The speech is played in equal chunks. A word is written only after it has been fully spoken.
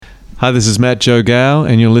Hi, this is Matt Joe Gao,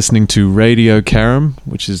 and you're listening to Radio Karam,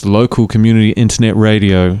 which is local community internet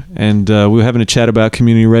radio. And we were having a chat about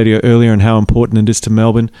community radio earlier and how important it is to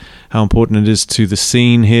Melbourne, how important it is to the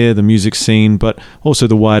scene here, the music scene, but also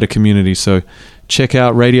the wider community. So check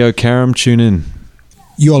out Radio Karam, tune in.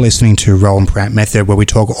 You're listening to Roland Pratt Method, where we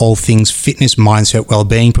talk all things fitness, mindset,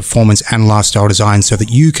 well-being, performance and lifestyle design so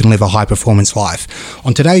that you can live a high-performance life.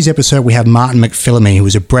 On today's episode, we have Martin McPhillamy, who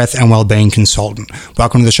is a breath and well-being consultant.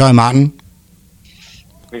 Welcome to the show, Martin.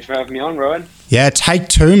 Thanks for having me on, Rowan. Yeah, take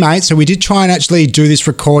two, mate. So we did try and actually do this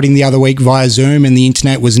recording the other week via Zoom, and the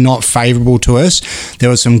internet was not favourable to us.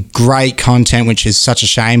 There was some great content, which is such a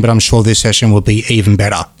shame, but I'm sure this session will be even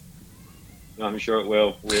better. I'm sure it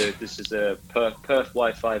will. This is a Perth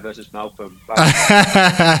Wi-Fi versus Melbourne.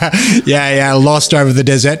 Yeah, lost over the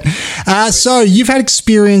desert. So you've had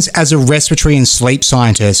experience as a respiratory and sleep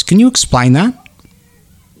scientist. Can you explain that?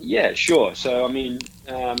 Yeah, sure. So, a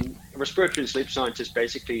respiratory and sleep scientist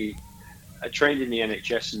basically trained in the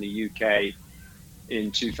NHS in the UK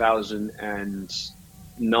in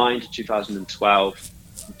 2009 to 2012.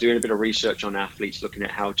 Doing a bit of research on athletes, looking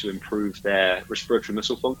at how to improve their respiratory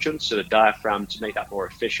muscle function, so the diaphragm, to make that more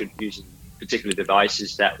efficient, using particular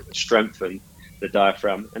devices that strengthen the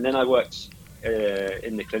diaphragm. And then I worked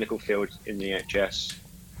in the clinical field in the NHS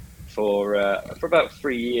for about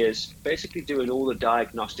 3 years, basically doing all the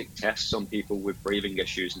diagnostic tests on people with breathing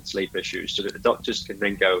issues and sleep issues, so that the doctors can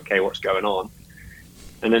then go, okay, what's going on?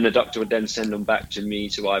 And then the doctor would then send them back to me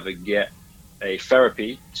to either get a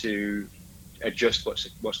therapy to adjust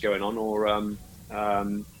what's going on, or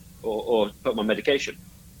put my medication.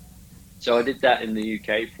 So I did that in the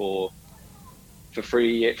UK for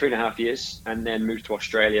 3.5 years, and then moved to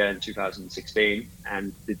Australia in 2016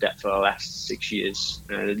 and did that for the last 6 years.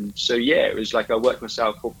 And so it was like I worked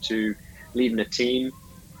myself up to leading a team,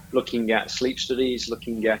 looking at sleep studies,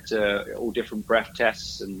 looking at all different breath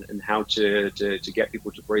tests and how to get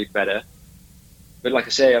people to breathe better. But like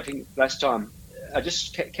I say, I think last time I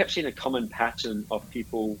just kept seeing a common pattern of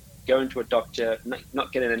people going to a doctor,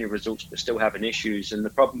 not getting any results, but still having issues. And the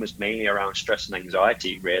problem was mainly around stress and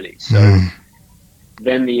anxiety, really. So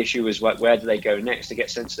then the issue was, where do they go next? They get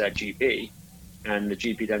sent to their GP, and the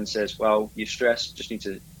GP then says, well, you're stressed, just need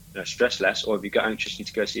to stress less, or if you got anxious, you need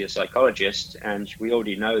to go see a psychologist. And we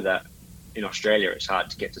already know that in Australia, it's hard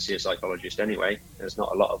to get to see a psychologist anyway. There's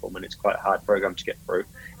not a lot of them, and it's quite a hard program to get through.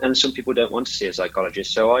 And some people don't want to see a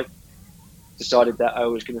psychologist. So I decided that I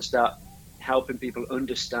was going to start helping people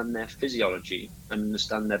understand their physiology and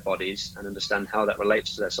understand their bodies and understand how that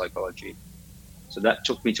relates to their psychology. So that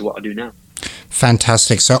took me to what I do now.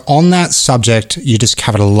 Fantastic. So on that subject, you just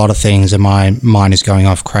covered a lot of things and my mind is going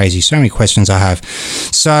off crazy. So many questions I have.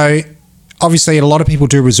 So obviously, a lot of people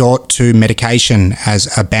do resort to medication as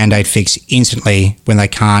a Band-Aid fix instantly when they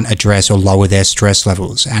can't address or lower their stress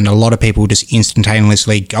levels. And a lot of people just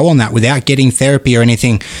instantaneously go on that without getting therapy or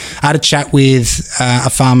anything. I had a chat with a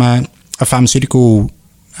pharmaceutical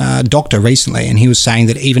doctor recently, and he was saying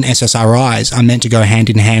that even SSRIs are meant to go hand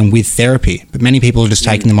in hand with therapy. But many people are just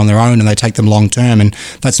taking them on their own, and they take them long term, and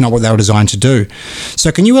that's not what they were designed to do.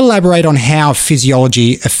 So can you elaborate on how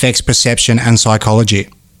physiology affects perception and psychology?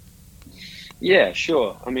 Yeah,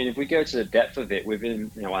 sure. If we go to the depth of it,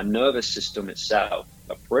 within our nervous system itself,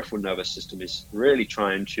 our peripheral nervous system is really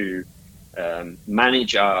trying to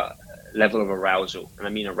manage our level of arousal. And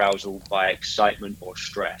I mean arousal by excitement or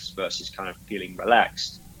stress versus kind of feeling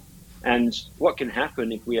relaxed. And what can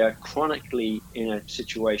happen if we are chronically in a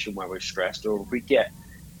situation where we're stressed, or if we get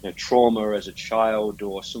trauma as a child,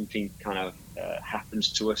 or something kind of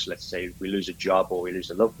happens to us, let's say we lose a job or we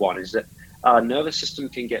lose a loved one, is that our nervous system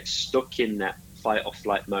can get stuck in that fight or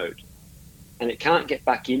flight mode, and it can't get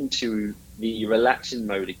back into the relaxing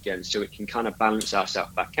mode again, so it can kind of balance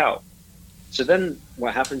ourselves back out. So then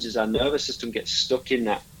what happens is our nervous system gets stuck in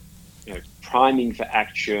that priming for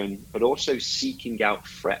action, but also seeking out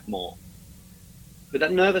threat more. But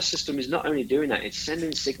that nervous system is not only doing that, it's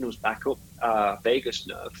sending signals back up our vagus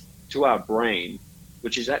nerve to our brain,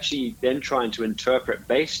 which is actually then trying to interpret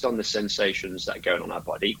based on the sensations that are going on our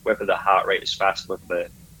body, whether the heart rate is fast, whether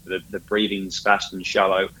the breathing's fast and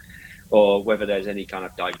shallow, or whether there's any kind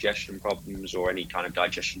of digestion problems or any kind of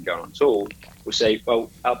digestion going on at all. We'll say, well,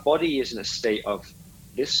 our body is in a state of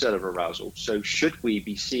this sort of arousal, so should we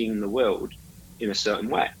be seeing the world in a certain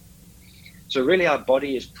way? So really our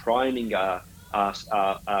body is priming our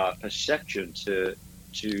perception to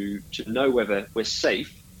know whether we're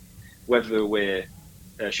safe, whether we're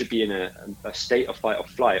should be in a state of fight or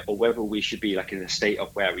flight, or whether we should be like in a state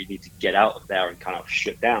of where we need to get out of there and kind of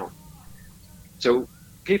shut down. So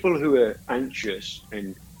people who are anxious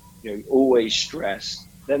and always stressed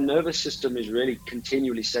their nervous system is really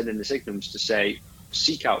continually sending the signals to say,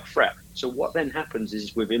 seek out threat. So what then happens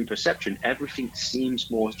is within perception, everything seems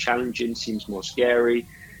more challenging, seems more scary.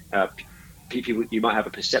 People, you might have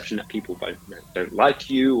a perception that people don't like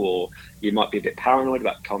you, or you might be a bit paranoid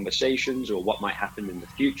about conversations or what might happen in the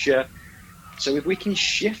future. So if we can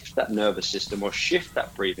shift that nervous system, or shift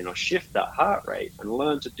that breathing, or shift that heart rate, and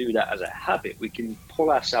learn to do that as a habit, we can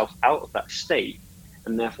pull ourselves out of that state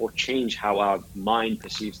and therefore change how our mind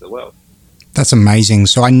perceives the world. That's amazing.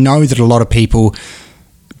 So I know that a lot of people,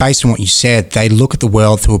 based on what you said, they look at the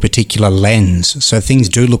world through a particular lens. So things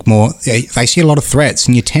do look more, they see a lot of threats,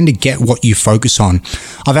 and you tend to get what you focus on.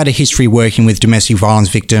 I've had a history working with domestic violence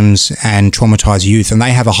victims and traumatized youth, and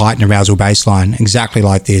they have a heightened arousal baseline, exactly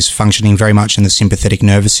like this, functioning very much in the sympathetic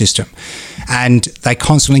nervous system. And they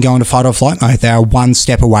constantly go into fight or flight mode. They are one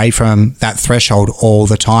step away from that threshold all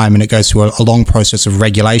the time, and it goes through a long process of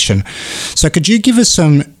regulation. So could you give us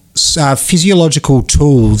some physiological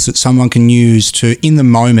tools that someone can use to, in the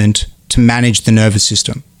moment, to manage the nervous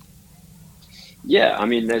system? Yeah, I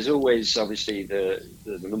mean, there's always obviously the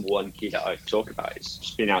number one key that I talk about is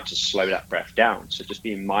just being able to slow that breath down. So just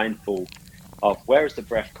being mindful of where is the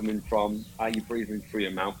breath coming from? Are you breathing through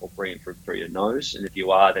your mouth or breathing through your nose? And if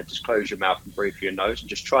you are, then just close your mouth and breathe through your nose, and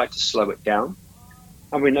just try to slow it down.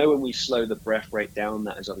 And we know when we slow the breath rate down,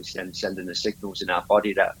 that is obviously then sending the signals in our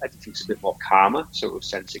body that everything's a bit more calmer. So it will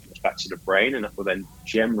send signals back to the brain, and that will then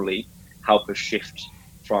generally help us shift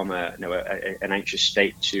from an anxious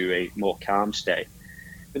state to a more calm state.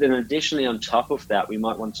 But then additionally, on top of that, we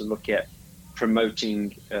might want to look at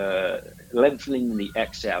promoting lengthening the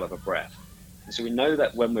exhale of a breath. And so we know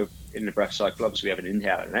that when we're in the breath cycle, obviously we have an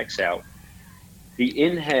inhale and an exhale. The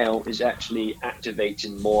inhale is actually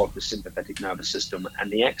activating more of the sympathetic nervous system,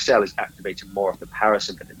 and the exhale is activating more of the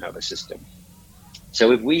parasympathetic nervous system.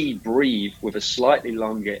 So if we breathe with a slightly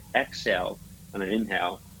longer exhale than an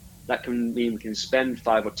inhale, that can mean we can spend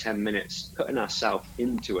 5 or 10 minutes putting ourselves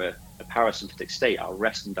into a parasympathetic state, our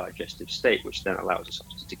rest and digestive state, which then allows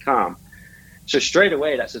us to calm. So straight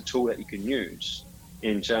away, that's a tool that you can use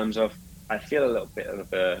in terms of, I feel a little bit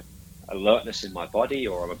of alertness in my body,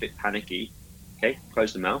 or I'm a bit panicky. Okay,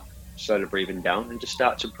 close the mouth, slow the breathing down, and just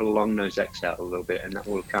start to prolong those exhales a little bit, and that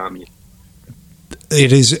will calm you.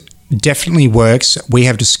 It is definitely works. We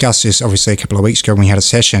have discussed this obviously a couple of weeks ago when we had a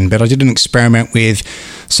session, but I did an experiment with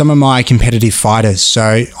some of my competitive fighters.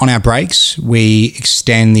 So on our breaks, we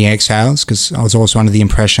extend the exhales, because I was also under the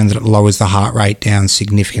impression that it lowers the heart rate down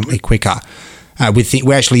significantly quicker.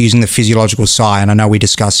 We're actually using the physiological sigh, and I know we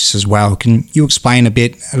discussed this as well. Can you explain a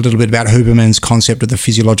little bit about Huberman's concept of the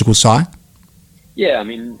physiological sigh? Yeah, I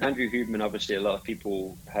mean, Andrew Huberman, obviously a lot of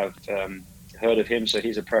people have heard of him. So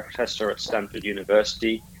he's a professor at Stanford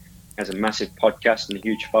University, has a massive podcast and a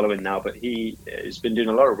huge following now, but he has been doing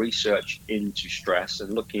a lot of research into stress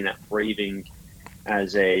and looking at breathing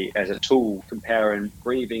as a tool, comparing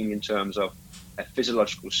breathing in terms of a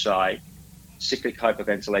physiological sigh, cyclic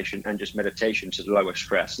hyperventilation, and just meditation to lower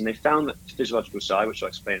stress. And they found that physiological sigh, which I'll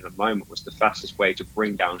explain in a moment, was the fastest way to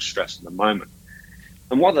bring down stress in the moment.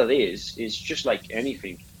 And what that is just like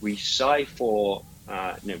anything. We sigh for,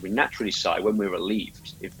 we naturally sigh when we're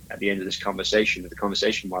relieved. If at the end of this conversation,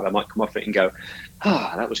 while I might come off it and go,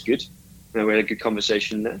 that was good. We had a good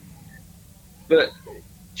conversation there. But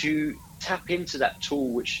to tap into that tool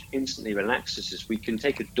which instantly relaxes us, we can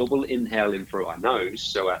take a double inhale in through our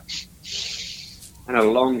nose, and a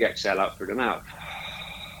long exhale out through the mouth.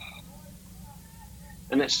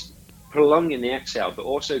 And that's prolonging the exhale, but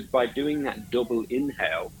also by doing that double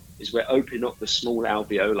inhale is we're opening up the small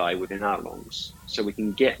alveoli within our lungs, so we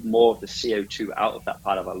can get more of the CO2 out of that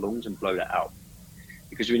part of our lungs and blow that out.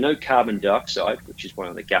 Because we know carbon dioxide, which is one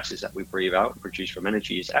of the gases that we breathe out and produce from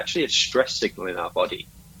energy, is actually a stress signal in our body.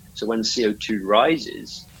 So when CO2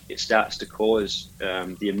 rises, it starts to cause the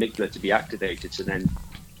amygdala to be activated to then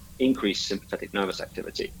increase sympathetic nervous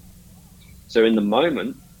activity. So in the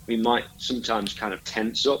moment, we might sometimes kind of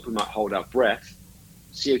tense up, we might hold our breath,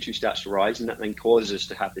 CO2 starts to rise, and that then causes us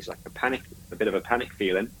to have this a bit of a panic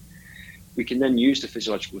feeling. We can then use the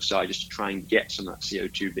physiological side just to try and get some of that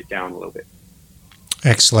CO2 bit down a little bit.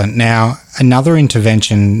 Excellent. Now, another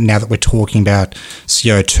intervention, now that we're talking about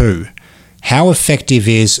CO2, how effective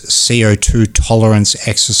is CO2 tolerance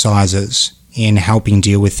exercises in helping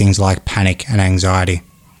deal with things like panic and anxiety?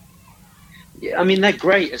 Yeah, I mean, they're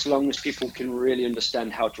great as long as people can really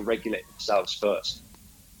understand how to regulate themselves first.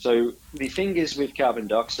 So the thing is with carbon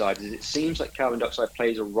dioxide is it seems like carbon dioxide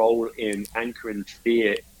plays a role in anchoring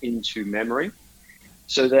fear into memory.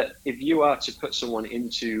 So that if you are to put someone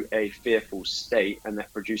into a fearful state and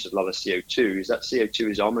that produces a lot of CO2, is that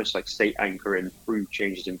CO2 is almost like state anchoring through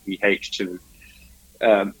changes in pH to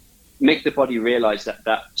make the body realize that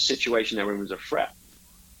that situation they're in was a threat.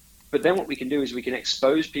 But then what we can do is we can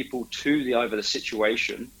expose people to either the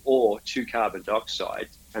situation or to carbon dioxide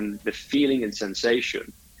and the feeling and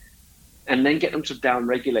sensation, and then get them to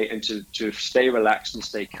down-regulate and to stay relaxed and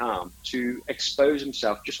stay calm, to expose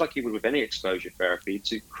themselves, just like you would with any exposure therapy,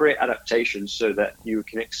 to create adaptations so that you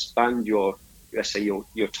can expand your, let's say, your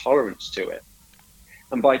tolerance to it.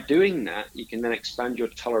 And by doing that, you can then expand your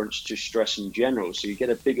tolerance to stress in general. So you get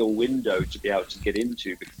a bigger window to be able to get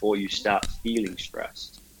into before you start feeling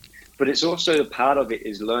stressed. But it's also a part of it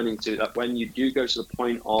is learning to, that when you do go to the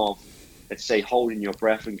point of, let's say, holding your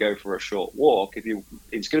breath and go for a short walk,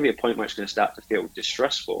 it's going to be a point where it's going to start to feel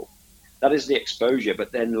distressful. That is the exposure,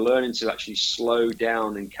 but then learning to actually slow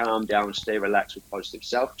down and calm down and stay relaxed with positive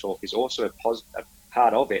self-talk is also a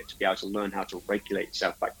part of it to be able to learn how to regulate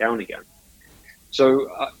yourself back down again. So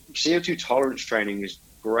CO2 tolerance training is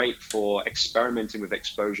great for experimenting with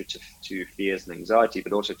exposure to fears and anxiety,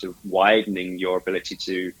 but also to widening your ability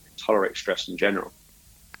to tolerate stress in general.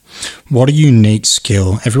 What a unique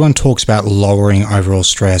skill. Everyone talks about lowering overall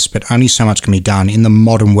stress, but only so much can be done. In the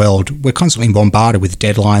modern world, we're constantly bombarded with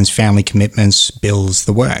deadlines, family commitments, bills,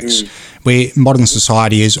 the works. Modern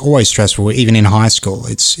society is always stressful, even in high school.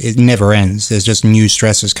 It never ends. There's just new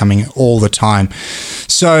stresses coming all the time.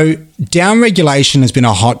 So down-regulation has been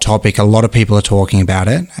a hot topic. A lot of people are talking about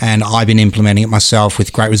it, and I've been implementing it myself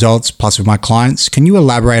with great results, plus with my clients. Can you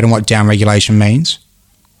elaborate on what down-regulation means?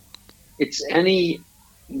 It's any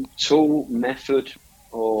tool, method,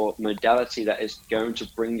 or modality that is going to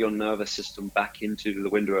bring your nervous system back into the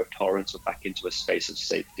window of tolerance or back into a space of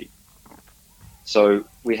safety. So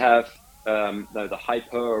we have the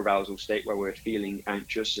hyperarousal state where we're feeling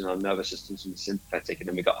anxious and our nervous system's in sympathetic, and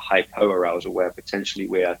then we've got hypoarousal where potentially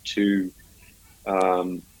we are too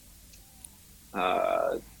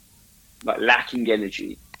lacking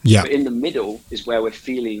energy. Yeah. But in the middle is where we're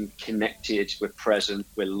feeling connected, we're present,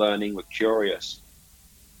 we're learning, we're curious.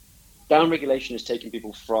 Down-regulation is taking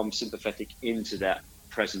people from sympathetic into that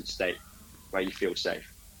present state where you feel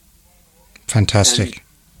safe. Fantastic.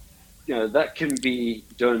 And, that can be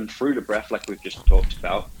done through the breath like we've just talked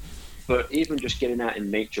about, but even just getting out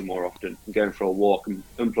in nature more often and going for a walk and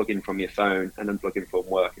unplugging from your phone and unplugging from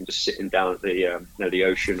work and just sitting down at the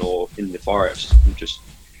ocean or in the forest and just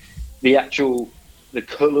the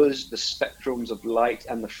colors, the spectrums of light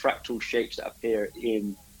and the fractal shapes that appear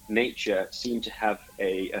in nature seem to have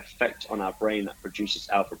a effect on our brain that produces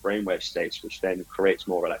alpha brainwave states, which then creates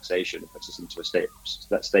more relaxation and puts us into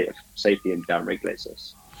that state of safety and down-regulates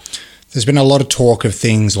us. There's been a lot of talk of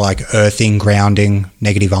things like earthing, grounding,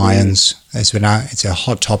 negative ions. It's a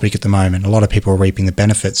hot topic at the moment. A lot of people are reaping the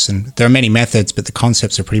benefits, and there are many methods, but the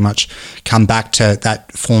concepts have pretty much come back to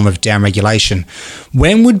that form of down-regulation.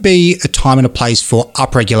 When would be a time and a place for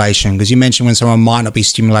upregulation? Because you mentioned when someone might not be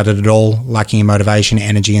stimulated at all, lacking in motivation,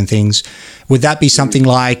 energy and things. Would that be something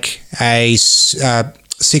like a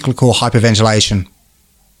cyclical hyperventilation?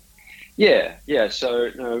 Yeah.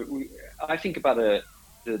 So I think about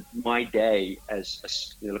my day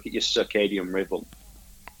as look at your circadian rhythm.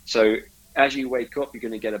 So as you wake up, you're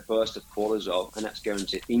going to get a burst of cortisol, and that's going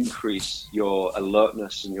to increase your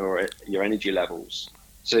alertness and your energy levels.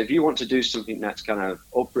 So if you want to do something that's kind of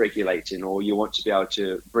upregulating, or you want to be able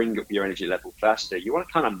to bring up your energy level faster, you want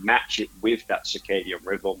to kind of match it with that circadian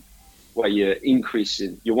rhythm where you're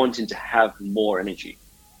wanting to have more energy.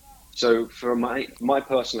 So for my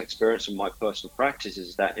personal experience and my personal practice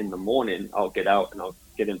is that in the morning, I'll get out and I'll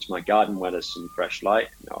get into my garden where there's some fresh light.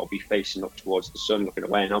 I'll be facing up towards the sun, looking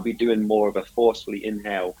away, and I'll be doing more of a forcefully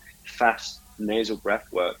inhale, fast nasal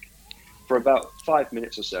breath work for about 5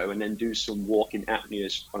 minutes or so, and then do some walking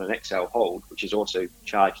apneas on an exhale hold, which is also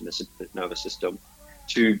charging the sympathetic nervous system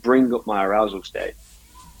to bring up my arousal state.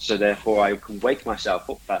 So therefore I can wake myself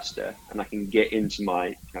up faster, and I can get into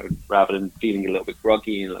my, rather than feeling a little bit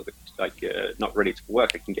groggy and a little bit not ready to work,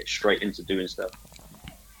 I can get straight into doing stuff.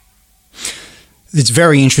 It's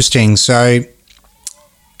very interesting. So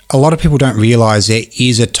a lot of people don't realize there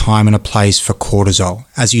is a time and a place for cortisol.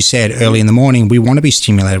 As you said, early in the morning, we want to be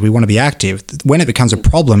stimulated. We want to be active. When it becomes a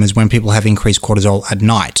problem is when people have increased cortisol at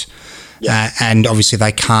night. Yeah. And obviously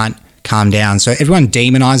they can't calm down. So everyone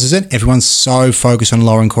demonizes it. Everyone's so focused on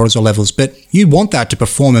lowering cortisol levels, but you want that to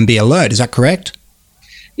perform and be alert. Is that correct?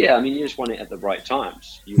 Yeah, I mean, you just want it at the right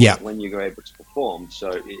times. You want it when you're able to perform.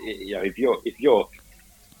 So,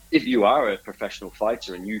 if you are a professional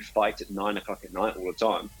fighter and you fight at 9 o'clock at night all the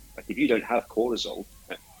time, like if you don't have cortisol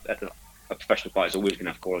at a professional fighter is always going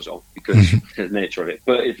to have cortisol because of the nature of it.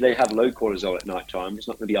 But if they have low cortisol at night time, it's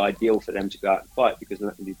not going to be ideal for them to go out and fight because they're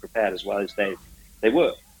not going to be prepared as well as they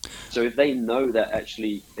were. So if they know that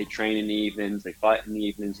actually they train in the evenings, they fight in the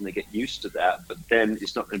evenings, and they get used to that, but then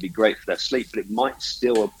it's not going to be great for their sleep, but it might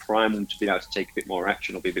still prime them to be able to take a bit more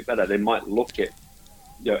action or be a bit better. They might look at,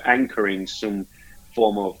 anchoring some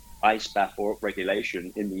form of ice bath or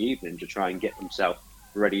upregulation in the evening to try and get themselves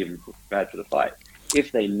ready and prepared for the fight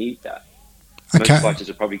if they need that. Okay.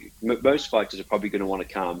 Most fighters are probably going to want to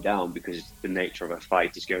calm down because the nature of a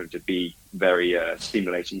fight is going to be very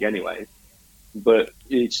stimulating anyway. But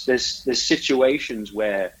there's situations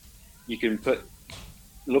where you can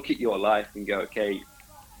look at your life and go, okay,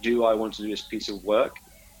 do I want to do this piece of work?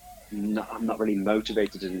 No, I'm not really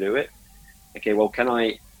motivated to do it. Okay, well, can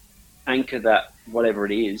I anchor that, whatever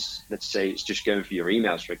it is? Let's say it's just going for your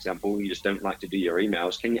emails, for example. You just don't like to do your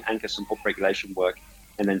emails. Can you anchor some upregulation work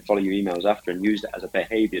and then follow your emails after and use that as a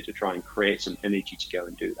behavior to try and create some energy to go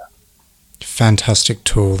and do that? Fantastic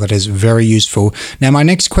tool. That is very useful. Now, my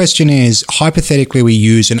next question is, hypothetically, we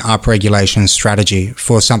use an upregulation strategy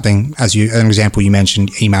for something, as an example, you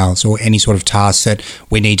mentioned emails or any sort of task that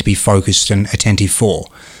we need to be focused and attentive for.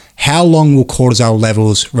 How long will cortisol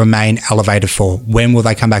levels remain elevated for? When will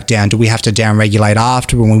they come back down? Do we have to downregulate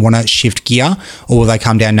after when we want to shift gear, or will they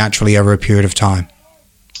come down naturally over a period of time?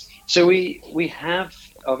 So we have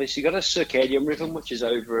obviously got a circadian rhythm, which is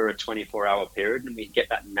over a 24-hour period, and we get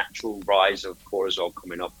that natural rise of cortisol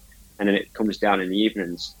coming up, and then it comes down in the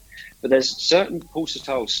evenings. But there's certain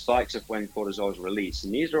pulsatile spikes of when cortisol is released,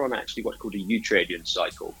 and these are on actually what's called a ultradian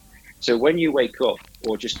cycle. So when you wake up,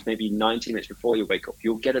 or just maybe 90 minutes before you wake up,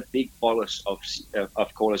 you'll get a big bolus of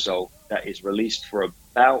cortisol that is released for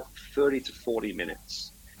about 30 to 40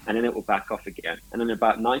 minutes, and then it will back off again. And then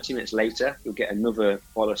about 90 minutes later, you'll get another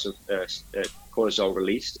bolus of cortisol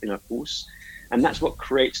released in a pulse, and that's what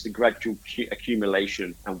creates the gradual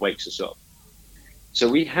accumulation and wakes us up. So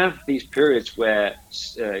we have these periods where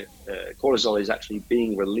cortisol is actually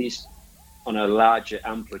being released on a larger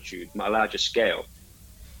amplitude, a larger scale.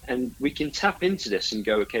 And we can tap into this and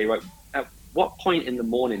go, okay, right, at what point in the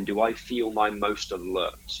morning do I feel my most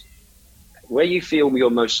alert? Where you feel your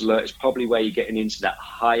most alert is probably where you're getting into the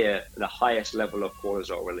highest level of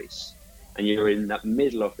cortisol release. And you're in that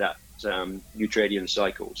middle of that ultradian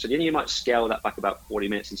cycle. So then you might scale that back about 40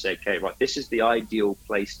 minutes and say, okay, right, this is the ideal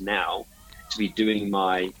place now to be doing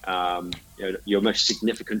my your most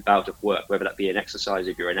significant bout of work, whether that be an exercise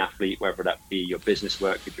if you're an athlete, whether that be your business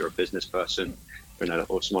work if you're a business person,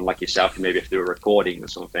 or someone like yourself, maybe if they were recording or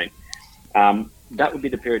something. That would be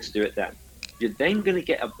the period to do it then. You're then going to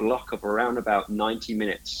get a block of around about 90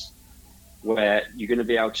 minutes where you're going to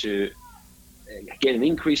be able to get an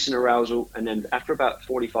increase in arousal, and then after about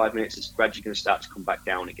 45 minutes, it's gradually going to start to come back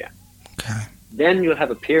down again. Okay. Then you'll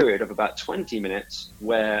have a period of about 20 minutes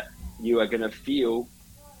where you are going to feel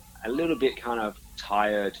a little bit kind of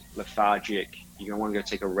tired, lethargic. You're going to want to go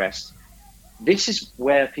take a rest. This is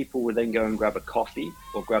where people will then go and grab a coffee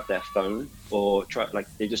or grab their phone or try,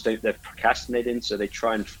 they're procrastinating, so they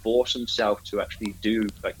try and force themselves to actually do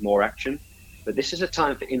more action. But this is a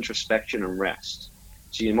time for introspection and rest.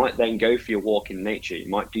 So you might then go for your walk in nature. You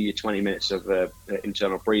might do your 20 minutes of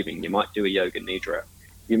internal breathing. You might do a yoga nidra.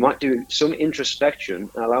 You might do some introspection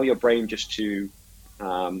and allow your brain just to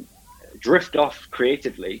drift off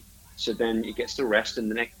creatively. So then it gets to rest,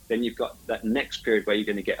 and then you've got that next period where you're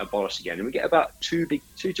going to get a bolus again. And we get about two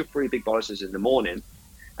to three big boluses in the morning,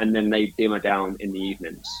 and then they dimmer down in the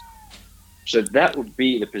evenings. So that would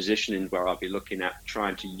be the positioning where I'll be looking at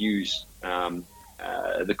trying to use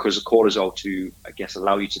the cortisol to, I guess,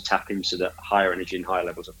 allow you to tap into the higher energy and higher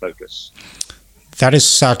levels of focus. That is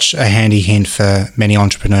such a handy hint for many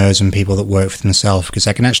entrepreneurs and people that work for themselves, because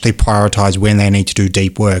they can actually prioritize when they need to do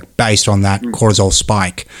deep work based on that cortisol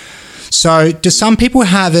spike. So do some people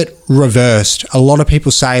have it reversed? A lot of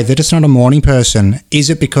people say they're just not a morning person. Is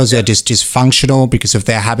it because they're just dysfunctional because of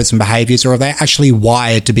their habits and behaviors, or are they actually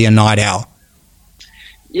wired to be a night owl?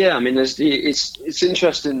 Yeah, I mean, it's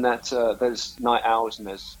interesting that there's night owls and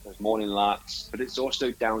there's morning larks, but it's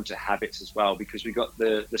also down to habits as well, because we've got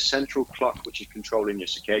the central clock, which is controlling your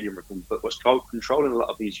circadian rhythm, but what's controlling a lot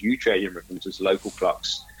of these ultradian rhythms is local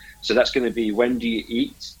clocks. So that's going to be, when do you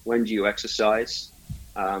eat, when do you exercise,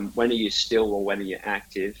 when are you still or when are you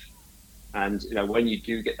active, and when you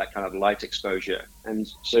do get that kind of light exposure. And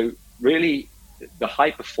so really the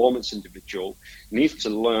high performance individual needs to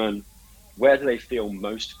learn where do they feel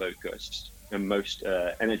most focused and most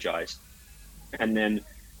energized, and then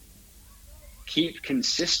keep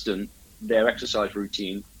consistent their exercise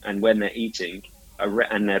routine and when they're eating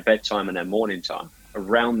and their bedtime and their morning time.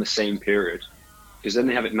 around the same period, because then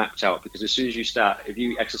they have it mapped out. Because as soon as you start, if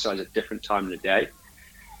you exercise at different time in the day,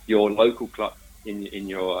 your local clock in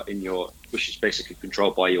your which is basically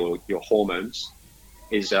controlled by your hormones,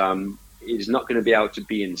 is not going to be able to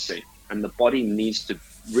be in sync, and the body needs to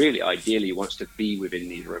really, ideally, wants to be within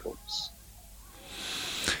these rhythms.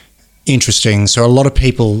 Interesting. So a lot of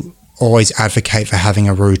people always advocate for having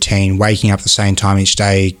a routine, waking up at the same time each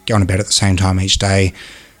day, going to bed at the same time each day.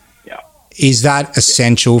 Yeah. Is that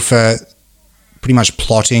essential for pretty much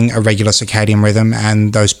plotting a regular circadian rhythm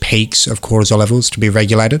and those peaks of cortisol levels to be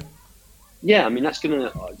regulated? Yeah, I mean, it's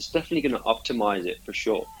definitely going to optimize it for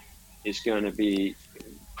sure. It's going to be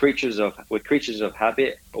we're creatures of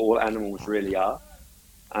habit. All animals really are.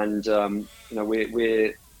 And, our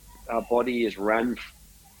body is ran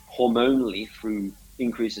hormonally through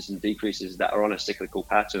increases and decreases that are on a cyclical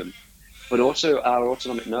pattern. But also our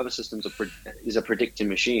autonomic nervous system is a predicting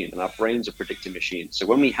machine, and our brain's a predicting machine. So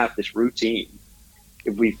when we have this routine,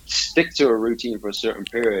 if we stick to a routine for a certain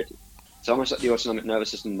period, it's almost like the autonomic nervous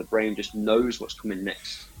system and the brain just knows what's coming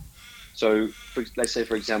next. So let's say,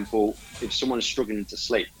 for example, if someone is struggling to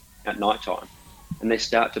sleep at nighttime and they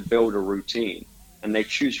start to build a routine and they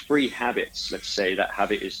choose 3 habits, let's say that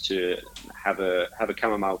habit is to have a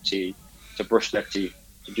chamomile tea, to brush their teeth,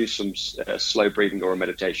 to do some slow breathing or a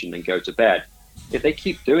meditation, then go to bed. If they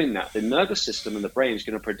keep doing that, the nervous system and the brain is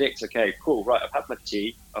going to predict, okay, cool, right, I've had my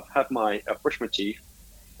tea, I've brushed my teeth,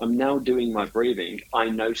 I'm now doing my breathing, I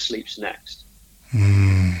know sleep's next.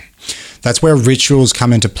 That's where rituals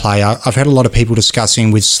come into play. I've heard a lot of people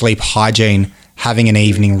discussing with sleep hygiene, having an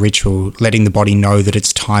evening ritual, letting the body know that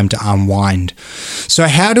it's time to unwind. So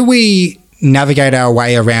how do we navigate our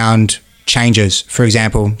way around changes? For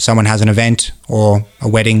example, someone has an event or a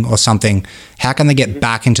wedding or something. How can they get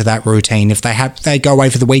back into that routine if they go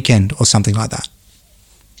away for the weekend or something like that?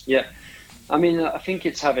 Yeah. I mean, I think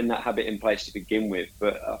it's having that habit in place to begin with,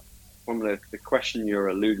 but from the question you're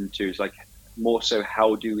alluding to is like more so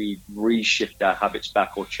how do we reshift our habits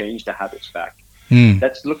back or change the habits back?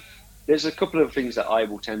 There's a couple of things that I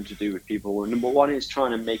will tend to do with people. Number one is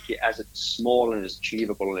trying to make it as small and as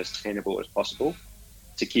achievable and as attainable as possible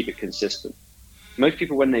to keep it consistent. Most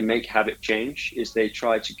people, when they make habit change, is they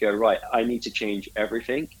try to go, right, I need to change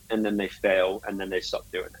everything, and then they fail, and then they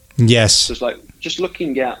stop doing it. Yes. So it's like just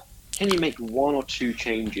looking at, can you make 1 or 2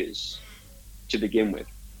 changes to begin with?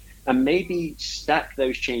 And maybe stack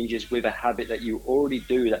those changes with a habit that you already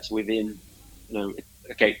do that's within,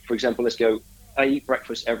 okay, for example, let's go, I eat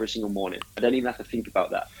breakfast every single morning. I don't even have to think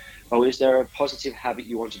about that. Or is there a positive habit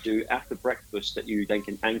you want to do after breakfast that you then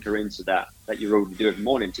can anchor into that you already do every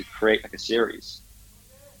morning to create like a series?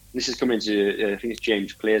 This is coming to, I think it's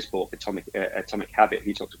James Clear's book, Atomic Habit.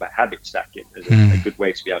 He talks about habit stacking as a good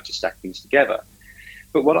way to be able to stack things together.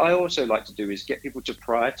 But what I also like to do is get people to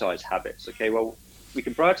prioritize habits. Okay, well, we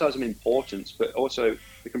can prioritize them in importance, but also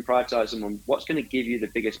we can prioritize them on what's going to give you the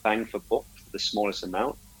biggest bang for buck for the smallest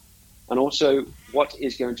amount. And also what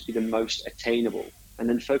is going to be the most attainable, and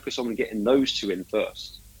then focus on getting those 2 in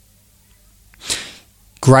first.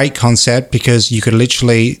 Great concept, because you could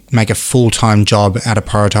literally make a full-time job out of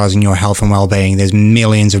prioritizing your health and well-being. There's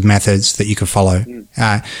millions of methods that you could follow.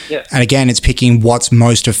 And again, it's picking what's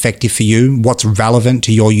most effective for you, what's relevant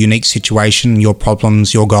to your unique situation, your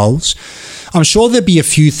problems, your goals. I'm sure there'd be a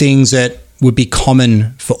few things that would be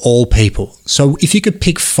common for all people. So if you could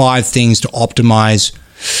pick 5 things to optimize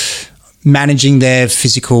managing their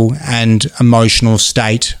physical and emotional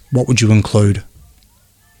state, what would you include?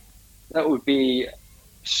 That would be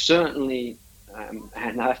certainly,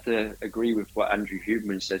 and I have to agree with what Andrew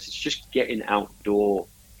Huberman says, it's just getting outdoor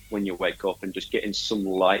when you wake up and just getting some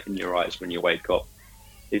light in your eyes when you wake up.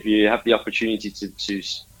 If you have the opportunity to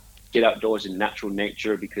get outdoors in natural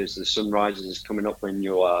nature because the sunrise is coming up when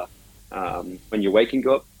you're waking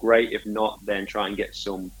up, great. If not, then try and get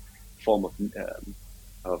some form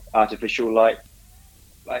of artificial light.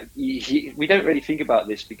 We don't really think about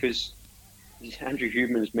this because Andrew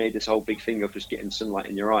Huberman's made this whole big thing of just getting sunlight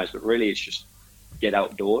in your eyes, but really it's just get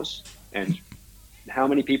outdoors. And how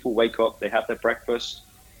many people wake up, they have their breakfast,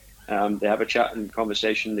 they have a chat and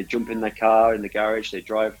conversation, they jump in their car in the garage, they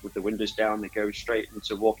drive with the windows down, they go straight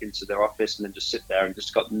into walk into their office and then just sit there and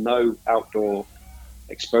just got no outdoor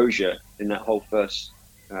exposure in that whole first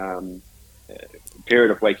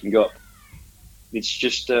period of waking up. It's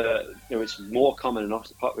just, it's more common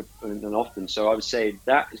than often. So I would say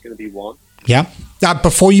that is going to be one. Yeah.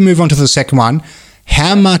 Before you move on to the second one,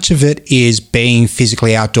 how much of it is being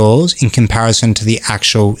physically outdoors in comparison to the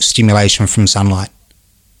actual stimulation from sunlight?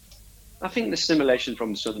 I think the stimulation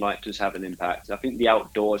from sunlight does have an impact. I think the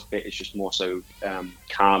outdoors bit is just more so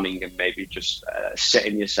calming and maybe just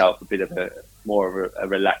setting yourself a bit of more of a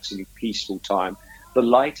relaxing, peaceful time. The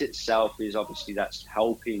light itself is obviously that's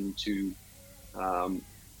helping to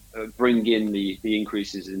bring in the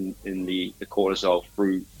increases in the cortisol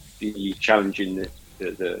through the challenging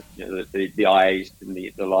the eyes and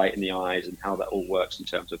the light in the eyes and how that all works in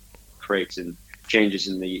terms of creating changes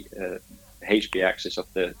in the HPA axis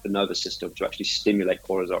of the nervous system to actually stimulate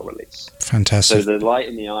cortisol release. Fantastic. So the light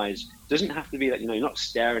in the eyes doesn't have to be like, you're not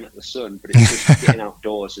staring at the sun, but it's just getting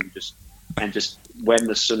outdoors and just when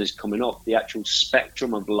the sun is coming up, the actual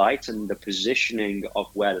spectrum of light and the positioning of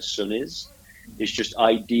where the sun is just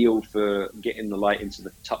ideal for getting the light into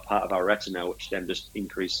the top part of our retina, which then just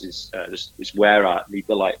increases is where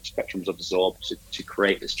the light spectrum is absorbed to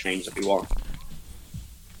create this change that we want.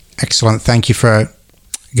 Excellent. Thank you for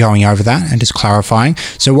going over that and just clarifying.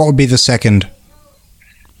 So what would be the second?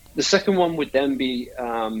 The second one would then be,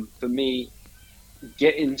 for me,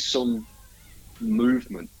 getting some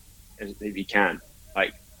movement if you can.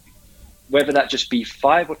 Like, whether that just be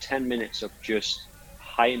 5 or 10 minutes of just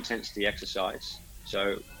high intensity exercise.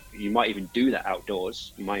 So you might even do that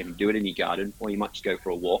outdoors. You might even do it in your garden, or you might just go for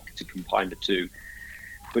a walk to combine the two.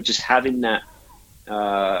 But just having that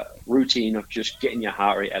routine of just getting your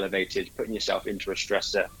heart rate elevated, putting yourself into a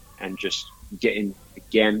stressor, and just getting,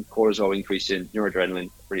 again, cortisol increasing, noradrenaline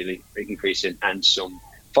really increasing, and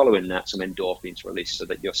following that, some endorphins released, so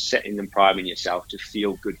that you're setting and priming yourself to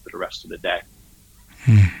feel good for the rest of the day.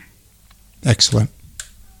 Excellent.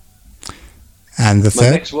 And the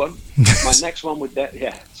third? My next one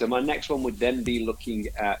would then be looking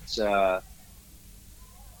at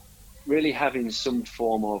really having some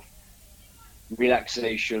form of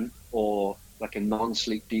relaxation or like a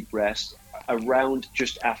non-sleep deep rest around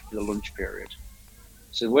just after the lunch period.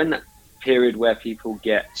 So when that period where people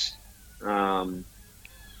get, what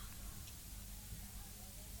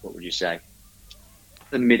would you say,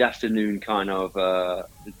 the mid-afternoon kind of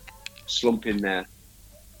slump in their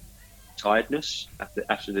tiredness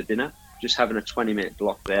after the dinner, just having a 20-minute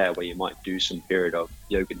block there where you might do some period of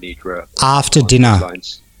yoga nidra after dinner.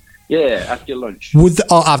 Yeah, after lunch.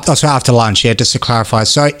 After lunch, yeah, just to clarify.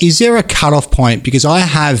 So is there a cutoff point? Because I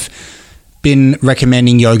have been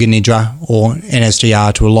recommending yoga nidra or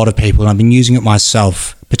NSDR to a lot of people, and I've been using it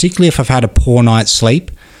myself, particularly if I've had a poor night's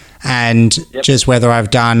sleep, and just whether I've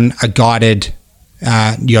done a guided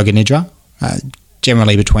yoga nidra,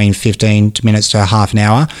 generally between 15 minutes to half an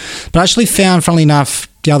hour. But I actually found, funnily enough,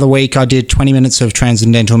 the other week I did 20 minutes of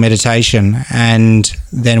transcendental meditation and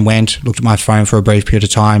then looked at my phone for a brief period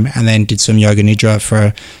of time and then did some yoga nidra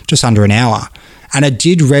for just under an hour. And it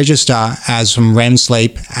did register as some REM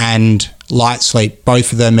sleep and light sleep, both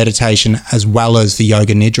for the meditation as well as the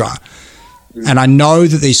yoga nidra. And I know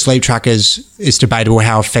that these sleep trackers, it's debatable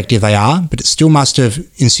how effective they are, but it still must have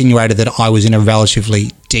insinuated that I was in a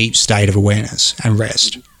relatively deep state of awareness and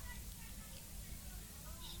rest.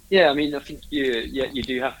 Yeah, I mean, I think you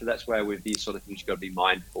do have to. That's where with these sort of things, you've got to be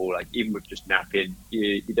mindful. Like even with just napping,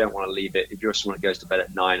 you don't want to leave it. If you're someone that goes to bed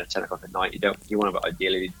at 9 or 10 o'clock at night, you want to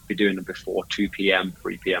ideally be doing them before 2 p.m.,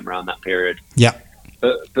 3 p.m. around that period. Yeah.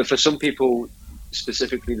 But for some people,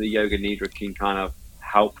 specifically the yoga nidra can kind of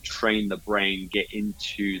help train the brain get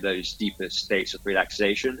into those deeper states of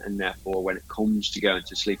relaxation, and therefore when it comes to going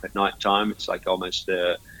to sleep at night time, it's like almost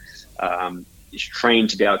it's trained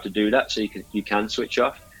to be able to do that, so you can switch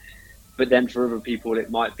off. But then for other people,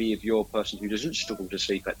 it might be if you're a person who doesn't struggle to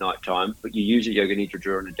sleep at night time, but you use a yoga nidra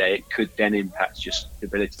during the day, it could then impact just the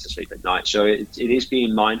ability to sleep at night. So it is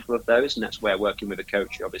being mindful of those, and that's where working with a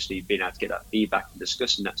coach, obviously being able to get that feedback and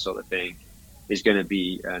discussing that sort of thing, is going to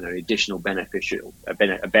be an additional benefit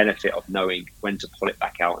of knowing when to pull it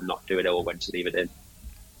back out and not do it, or when to leave it in.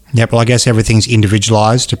 Yeah, well, I guess everything's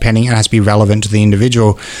individualized, depending, it has to be relevant to the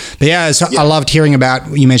individual. But I loved hearing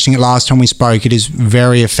about, you mentioning it last time we spoke, it is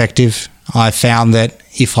very effective. I found that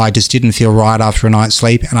if I just didn't feel right after a night's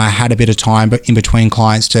sleep and I had a bit of time but in between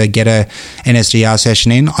clients to get a NSDR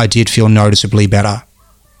session in, I did feel noticeably better.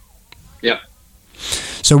 Yeah.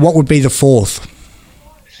 So what would be the fourth?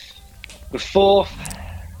 The fourth,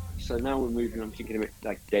 so now we're moving, I'm thinking of it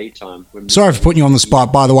like daytime. Sorry for putting you on the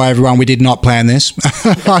spot, by the way, everyone. We did not plan this.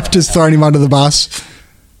 I've just thrown him under the bus.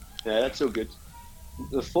 Yeah, that's all good.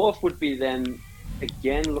 The fourth would be then,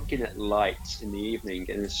 again, looking at light in the evening,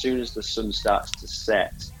 and as soon as the sun starts to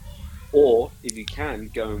set, or if you can,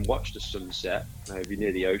 go and watch the sunset. If you're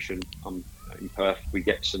near the ocean, I'm in Perth, we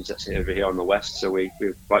get sunsets over here on the west, so we're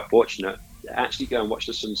quite fortunate. Actually go and watch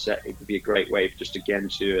the sunset. It would be a great way just again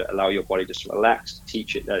to allow your body just to relax, to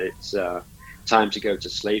teach it that it's time to go to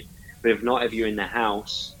sleep. But if not, if you're in the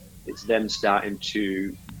house, it's then starting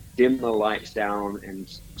to dim the lights down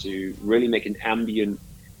and to really make an ambient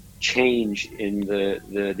change in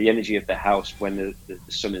the energy of the house when the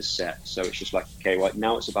sun is set. So it's just like, okay, well,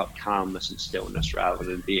 now it's about calmness and stillness rather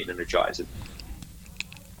than being energizing.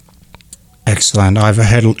 Excellent. I've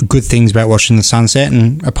heard good things about watching the sunset,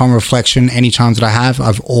 and upon reflection, any times that I have,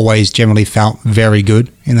 I've always generally felt very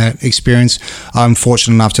good in that experience. I'm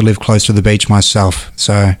fortunate enough to live close to the beach myself,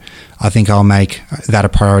 so I think I'll make that a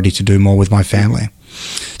priority to do more with my family.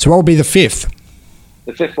 So what will be the fifth?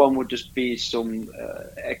 The fifth one would just be some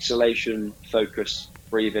exhalation, focus,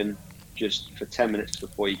 breathing, just for 10 minutes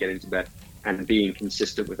before you get into bed, and being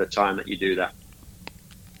consistent with the time that you do that.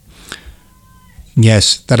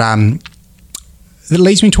 Yes, that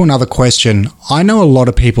leads me to another question. I know a lot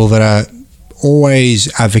of people that are always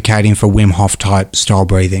advocating for Wim Hof type style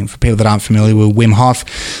breathing. For people that aren't familiar with Wim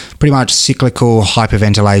Hof, pretty much cyclical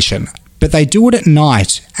hyperventilation. But they do it at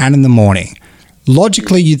night and in the morning.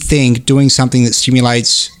 Logically, you'd think doing something that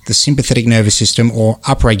stimulates the sympathetic nervous system or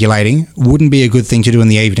upregulating wouldn't be a good thing to do in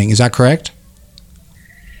the evening. Is that correct?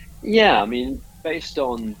 Yeah, I mean, based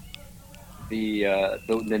on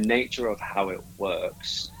the nature of how it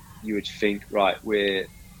works, you would think, right, we're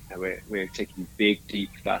taking big, deep,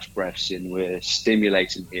 fast breaths in. We're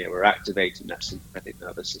stimulating here. We're activating that sympathetic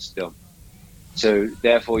nervous system. So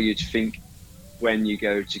therefore, you'd think when you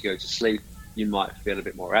go to sleep, you might feel a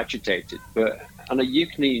bit more agitated. But on a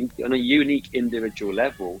unique individual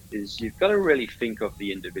level, is you've got to really think of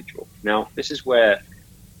the individual. Now, this is where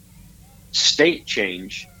state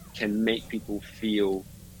change can make people feel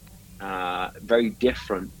very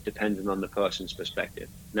different depending on the person's perspective.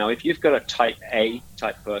 Now, if you've got a type A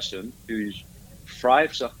type person who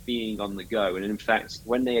thrives off being on the go, and in fact,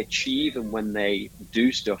 when they achieve and when they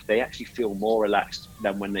do stuff, they actually feel more relaxed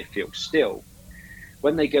than when they feel still.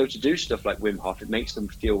 When they go to do stuff like Wim Hof, it makes them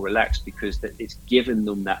feel relaxed because it's given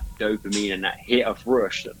them that dopamine and that hit of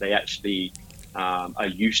rush that they actually are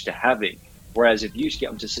used to having. Whereas if you get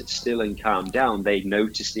them to sit still and calm down, they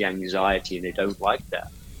notice the anxiety and they don't like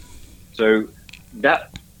that. So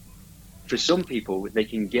that, for some people, they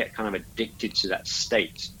can get kind of addicted to that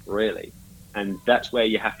state, really. And that's where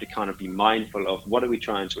you have to kind of be mindful of, what are we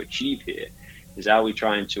trying to achieve here? Are we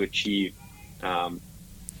trying to achieve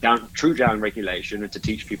true down regulation and to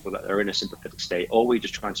teach people that they're in a sympathetic state, or are we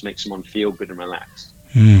just trying to make someone feel good and relaxed?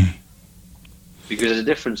 Because there's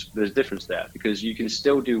a difference there, because you can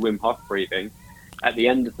still do Wim Hof breathing. At the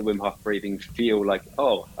end of the Wim Hof breathing, feel like,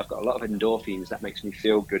 oh, I've got a lot of endorphins, that makes me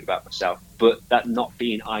feel good about myself, but that not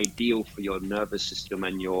being ideal for your nervous system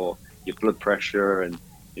and your blood pressure and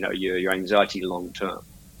your anxiety long term.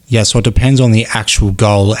 Yeah, so it depends on the actual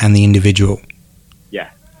goal and the individual.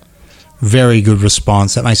 Yeah. Very good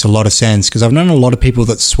response. That makes a lot of sense, because I've known a lot of people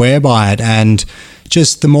that swear by it, and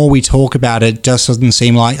just the more we talk about it, just doesn't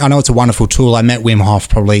seem like... I know it's a wonderful tool. I met Wim Hof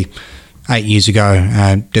probably 8 years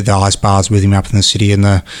ago, did the ice baths with him up in the city in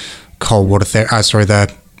the cold water,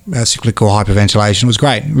 the cyclical hyperventilation. It was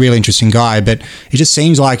great. Really interesting guy, but it just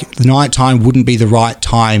seems like the night time wouldn't be the right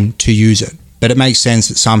time to use it. But it makes sense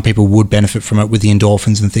that some people would benefit from it with the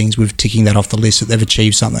endorphins and things, with ticking that off the list that they've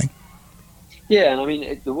achieved something. Yeah, and I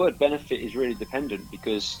mean, the word benefit is really dependent,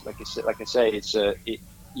 because, like I say,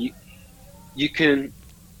 you can,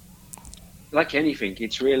 like anything,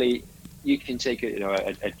 it's really, you can take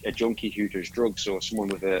a junkie who does drugs, or someone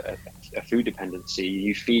with a food dependency.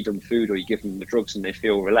 You feed them food or you give them the drugs and they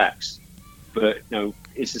feel relaxed. But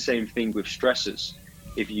it's the same thing with stressors.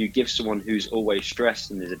 If you give someone who's always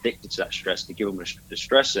stressed and is addicted to that stress, to give them a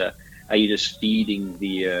stressor, are you just feeding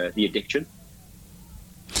the addiction?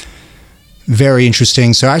 Very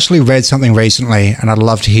interesting. So I actually read something recently, and I'd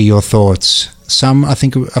love to hear your thoughts. I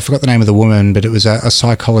forgot the name of the woman, but it was a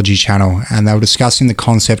psychology channel, and they were discussing the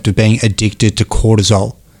concept of being addicted to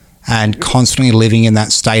cortisol and constantly living in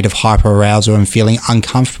that state of hyperarousal and feeling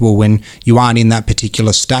uncomfortable when you aren't in that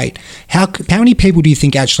particular state. How many people do you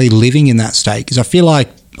think actually living in that state? Because I feel like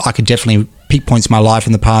I could definitely pick points in my life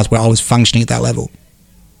in the past where I was functioning at that level.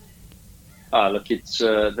 Look, it's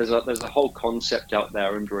there's a whole concept out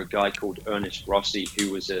there under a guy called Ernest Rossi,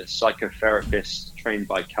 who was a psychotherapist trained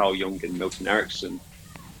by Carl Jung and Milton Erickson.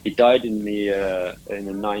 He died in the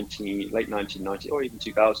late 1990s or even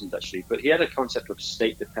 2000s actually. But he had a concept of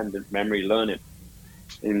state-dependent memory learning,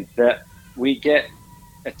 in that we get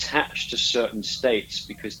attached to certain states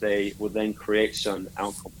because they will then create certain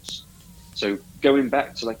outcomes. So going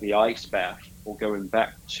back to like the ice bath, or going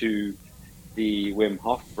back to the Wim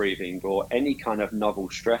Hof breathing, or any kind of novel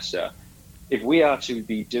stressor, if we are to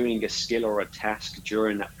be doing a skill or a task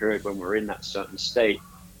during that period when we're in that certain state,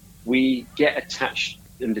 we get attached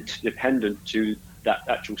dependent to that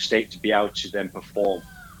actual state to be able to then perform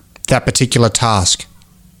that particular task.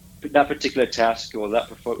 That particular task or that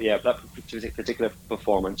particular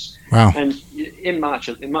performance. Wow. And in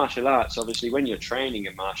martial arts, obviously, when you're training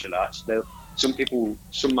in martial arts, some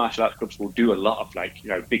martial arts clubs will do a lot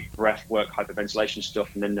of big breath work, hyperventilation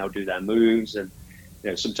stuff, and then they'll do their moves. And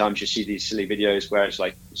sometimes you see these silly videos where it's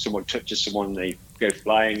like someone touches someone and they go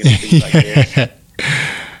flying and things like this.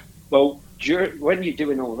 Well, when you're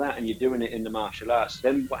doing all that and you're doing it in the martial arts,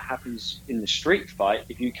 then what happens in the street fight,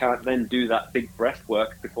 if you can't then do that big breath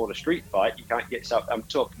work before the street fight, you can't get yourself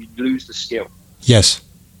amped up, you lose the skill. Yes.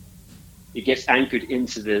 It gets anchored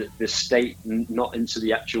into the state, not into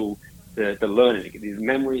the actual, the learning. The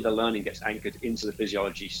memory, the learning gets anchored into the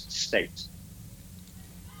physiology state.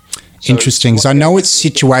 So interesting, because I know it's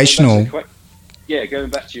situational. Going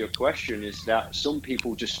back to your question, is that some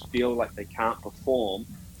people just feel like they can't perform,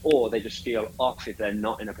 or they just feel off if they're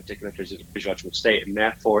not in a particular physiological state, and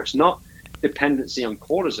therefore it's not dependency on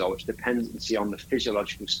cortisol, it's dependency on the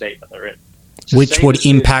physiological state that they're in. Which would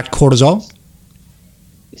impact cortisol?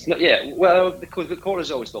 It's not, because the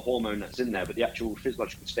cortisol is the hormone that's in there, but the actual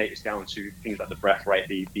physiological state is down to things like the breath rate,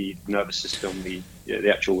 the nervous system, the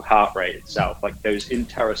actual heart rate itself, like those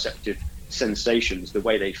interoceptive sensations, the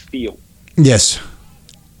way they feel. Yes.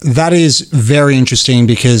 That is very interesting,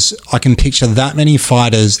 because I can picture that many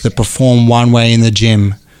fighters that perform one way in the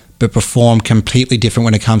gym but perform completely different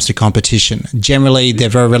when it comes to competition. Generally, they're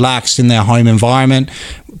very relaxed in their home environment,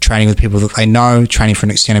 training with people that they know, training for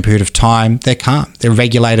an extended period of time. They're calm. They're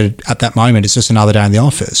regulated at that moment. It's just another day in the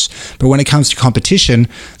office. But when it comes to competition,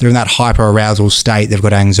 they're in that hyper-arousal state. They've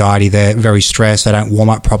got anxiety. They're very stressed. They don't warm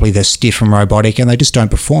up properly. They're stiff and robotic, and they just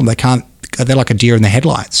don't perform. They're like a deer in the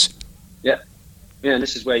headlights. Yeah, and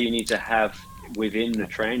this is where you need to have, within the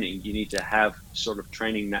training, you need to have sort of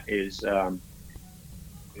training that is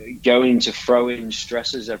going to throw in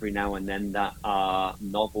stresses every now and then that are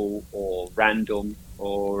novel or random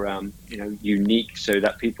or unique, so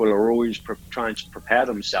that people are always trying to prepare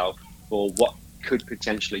themselves for what could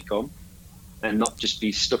potentially come, and not just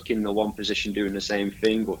be stuck in the one position doing the same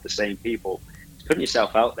thing or the same people. It's putting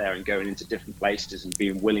yourself out there and going into different places and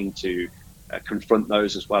being willing to confront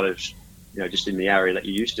those, as well as just in the area that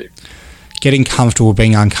you're used to. Getting comfortable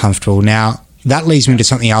being uncomfortable. Now, that leads me to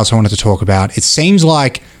something else I wanted to talk about. It seems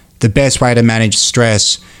like the best way to manage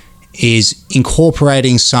stress is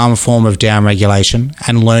incorporating some form of downregulation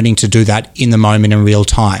and learning to do that in the moment, in real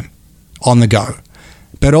time, on the go.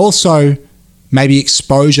 But also maybe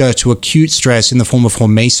exposure to acute stress in the form of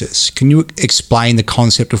hormesis. Can you explain the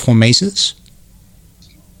concept of hormesis?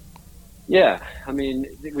 Yeah, I mean,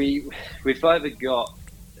 we've either got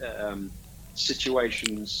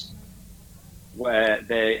situations where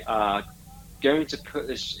they are going to put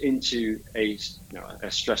us into a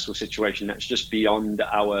stressful situation that's just beyond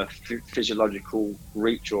our physiological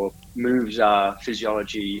reach, or moves our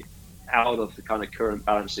physiology out of the kind of current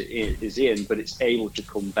balance it is in, but it's able to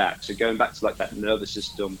come back. So going back to like that nervous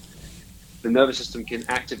system, the nervous system can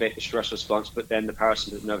activate the stress response, but then the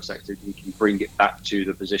parasympathetic nervous activity can bring it back to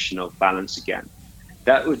the position of balance again.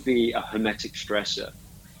 That would be a hormetic stressor.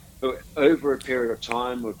 But over a period of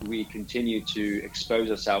time, if we continue to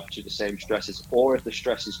expose ourselves to the same stresses, or if the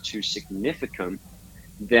stress is too significant,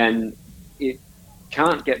 then it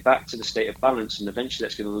can't get back to the state of balance, and eventually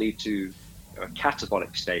that's going to lead to a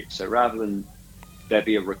catabolic state. So rather than there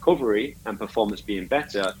be a recovery and performance being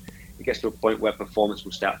better, it gets to a point where performance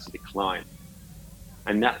will start to decline.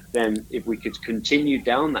 And that then, if we could continue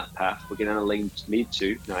down that path, we're going to lead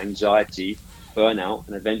to anxiety, burnout,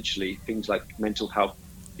 and eventually things like mental health,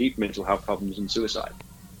 deep mental health problems, and suicide.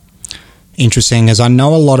 Interesting, as I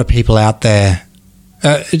know a lot of people out there,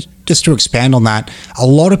 just to expand on that, a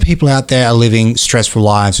lot of people out there are living stressful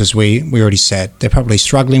lives, as we already said. They're probably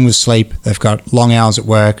struggling with sleep, they've got long hours at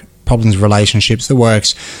work, problems with relationships, the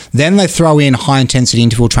works. Then they throw in high-intensity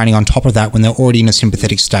interval training on top of that when they're already in a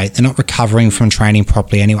sympathetic state. They're not recovering from training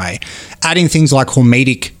properly anyway. Adding things like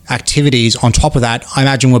hormetic activities on top of that, I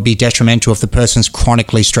imagine, would be detrimental if the person's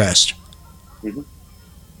chronically stressed. Mm-hmm.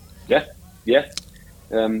 Yeah.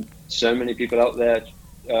 So many people out there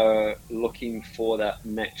looking for that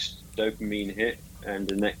next dopamine hit, and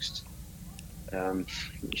the next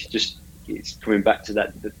it's coming back to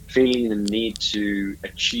that, the feeling the need to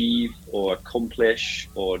achieve or accomplish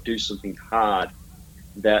or do something hard,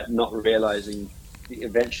 that not realizing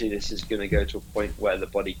eventually this is going to go to a point where the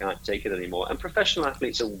body can't take it anymore. And professional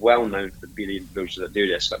athletes are well known for being the individuals that do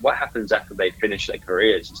this. Like, what happens after they finish their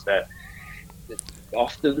careers is that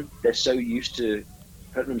often they're so used to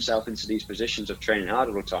putting themselves into these positions of training hard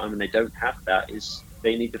all the time, and they don't have that, is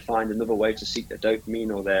they need to find another way to seek their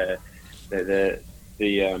dopamine or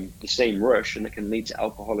the same rush, and it can lead to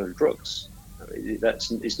alcohol and drugs.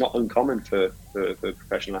 It's not uncommon for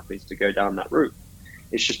professional athletes to go down that route.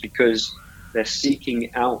 It's just because they're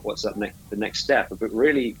seeking out what's the next step. But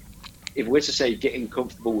really, if we're to say getting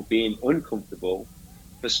comfortable with being uncomfortable,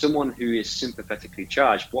 for someone who is sympathetically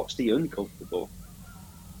charged, what's the uncomfortable?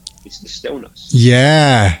 It's the stillness.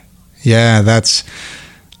 Yeah,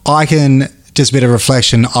 just a bit of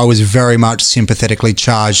reflection. I was very much sympathetically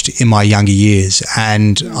charged in my younger years,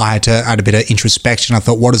 and I had to add a bit of introspection. I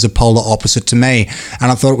thought, what is the polar opposite to me?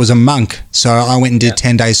 And I thought it was a monk. So I went and did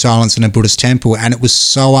 10-day silence in a Buddhist temple, and it was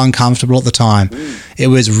so uncomfortable at the time. It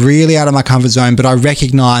was really out of my comfort zone, but I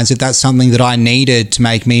recognized that that's something that I needed to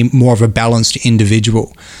make me more of a balanced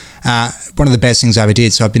individual. One of the best things I ever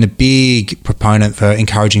did. So I've been a big proponent for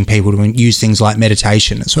encouraging people to use things like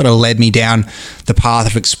meditation. It sort of led me down the path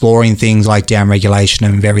of exploring things like down regulation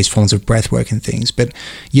and various forms of breath work and things. But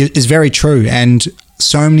it's very true. And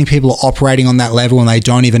so many people are operating on that level and they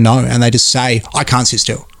don't even know. And they just say, I can't sit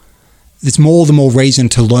still. It's the more reason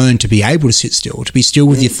to learn to be able to sit still, to be still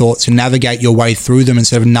with your thoughts and navigate your way through them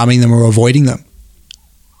instead of numbing them or avoiding them.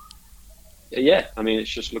 Yeah, I mean, it's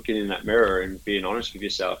just looking in that mirror and being honest with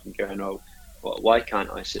yourself and going, oh, well, why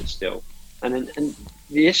can't I sit still? And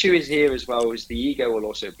the issue is here as well is the ego will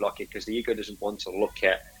also block it, because the ego doesn't want to look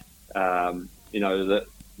at,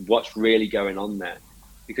 what's really going on there.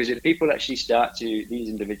 Because if people actually these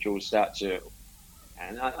individuals start to,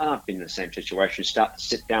 and I've been in the same situation, start to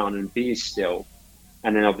sit down and be still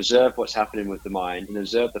and then observe what's happening with the mind and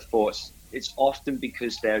observe the thoughts, it's often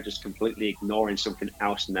because they're just completely ignoring something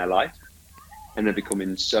else in their life. And they're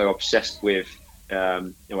becoming so obsessed with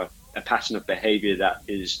a pattern of behavior that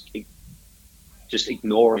is just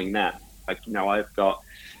ignoring that. Like, I've got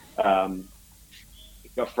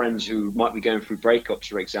friends who might be going through breakups,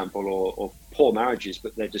 for example, or poor marriages,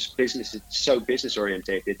 but they're just business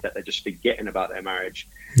orientated that they're just forgetting about their marriage.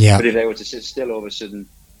 Yeah. But if they were to sit still, all of a sudden,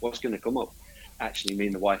 what's going to come up? Actually, me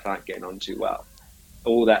and the wife aren't getting on too well.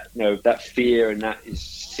 All that, that fear, and that is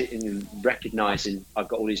sitting and recognizing I've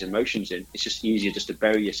got all these emotions in. It's just easier just to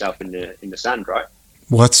bury yourself in the sand, right?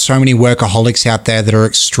 Well, it's so many workaholics out there that are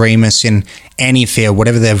extremists in any field,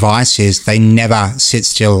 whatever their vice is. They never sit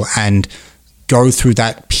still and go through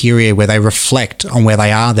that period where they reflect on where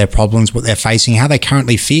they are, their problems, what they're facing, how they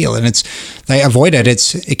currently feel, and they avoid it.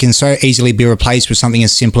 It can so easily be replaced with something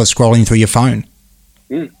as simple as scrolling through your phone.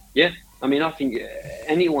 Yeah, I mean, I think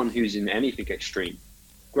anyone who's in anything extreme,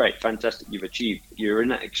 great, fantastic, you've achieved. You're in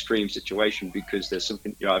that extreme situation because there's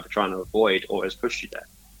something you're either trying to avoid or has pushed you there.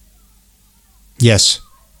 Yes.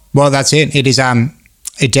 Well, that's it. It is.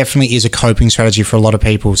 It definitely is a coping strategy for a lot of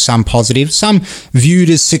people. Some positive, some viewed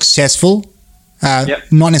as successful,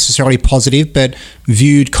 not necessarily positive, but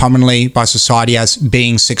viewed commonly by society as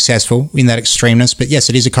being successful in that extremeness. But yes,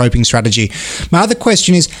 it is a coping strategy. My other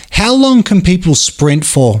question is, how long can people sprint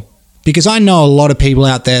for? Because I know a lot of people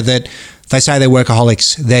out there that they say they're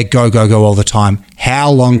workaholics, they're go, go, go all the time. How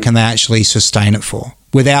long can they actually sustain it for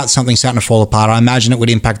without something starting to fall apart? I imagine it would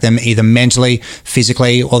impact them either mentally,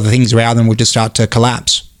 physically, or the things around them would just start to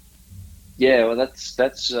collapse. Yeah, well, that's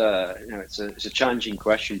it's a challenging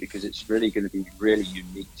question because it's really going to be really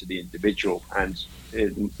unique to the individual. And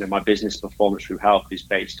my business Performance Through Health is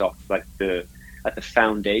based off at the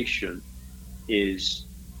foundation is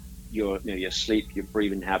your sleep, your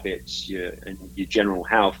breathing habits, your general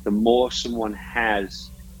health. The more someone has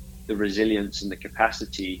the resilience and the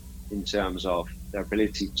capacity in terms of their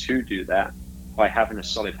ability to do that by having a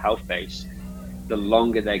solid health base, the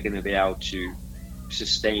longer they're going to be able to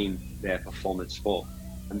sustain their performance for.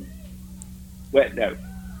 And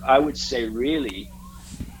I would say really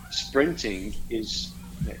sprinting is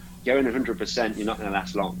going 100%. You're not going to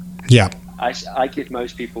last long. Yeah. I give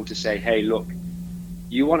most people to say, hey, look,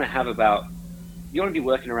 you want to be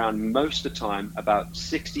working around most of the time about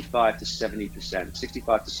 65 to 70%,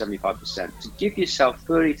 65 to 75%, to give yourself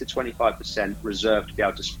 30 to 25% reserved to be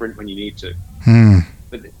able to sprint when you need to.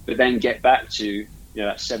 But then get back to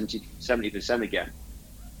that 70% again.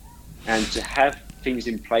 And to have things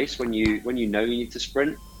in place when you know you need to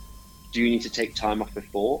sprint, do you need to take time off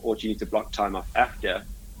before, or do you need to block time off after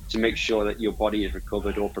to make sure that your body is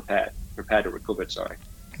recovered or prepared or recovered, sorry.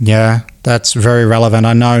 Yeah, that's very relevant.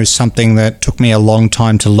 I know something that took me a long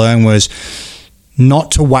time to learn was not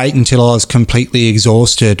to wait until I was completely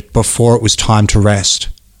exhausted before it was time to rest.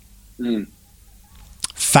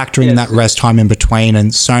 Factoring that rest time in between,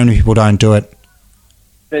 and so many people don't do it.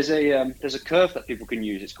 There's a curve that people can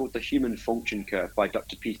use. It's called the Human Function Curve by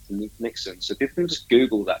Dr. Peter Nixon. So people can just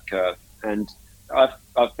Google that curve, and I've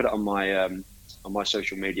put it on my on my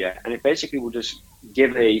social media, and it basically will just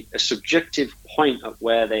give a subjective point of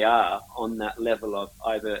where they are on that level of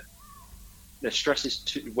either the stress is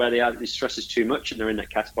the stress is too much and they're in that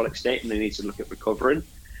catabolic state and they need to look at recovering,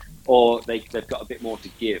 or they've got a bit more to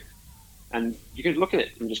give. And you can look at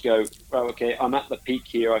it and just go, well, okay, I'm at the peak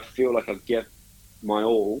here. I feel like I've given my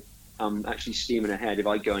all. I'm actually steaming ahead. If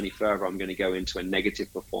I go any further, I'm going to go into a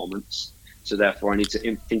negative performance. So therefore, I need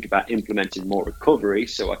to think about implementing more recovery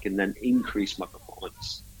so I can then increase my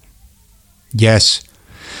performance. Yes.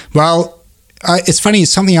 Well, it's funny,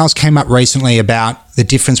 something else came up recently about the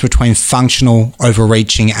difference between functional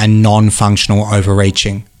overreaching and non-functional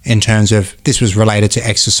overreaching in terms of, this was related to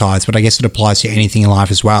exercise, but I guess it applies to anything in life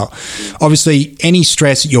as well. Obviously, any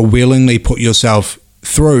stress that you're willingly put yourself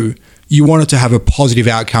through, you want it to have a positive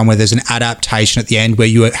outcome where there's an adaptation at the end where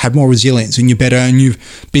you have more resilience and you're better and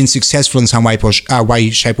you've been successful in some way,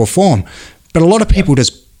 shape or form. But a lot of people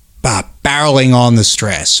just barreling on the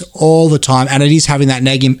stress all the time, and it is having that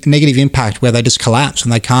negative impact where they just collapse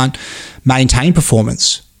and they can't maintain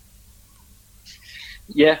performance.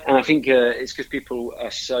 Yeah, and I think it's because people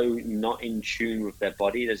are so not in tune with their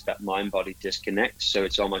body. There's that mind-body disconnect. So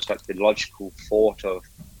it's almost like the logical thought of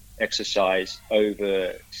exercise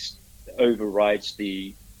overrides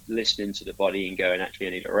the listening to the body and going, actually, I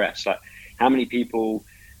need a rest. Like, how many people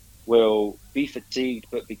will be fatigued,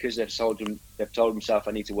 but because they've told themselves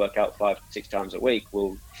I need to work out 5 to 6 times a week,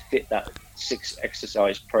 will fit that 6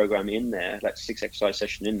 exercise program in there, that 6 exercise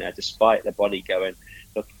session in there, despite their body going,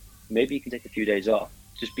 look, maybe you can take a few days off,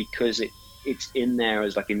 just because it's in there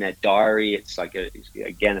as like in their diary. It's like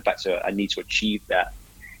again, back to I need to achieve that.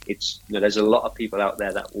 It's, there's a lot of people out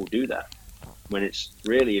there that will do that, when it's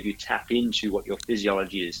really, if you tap into what your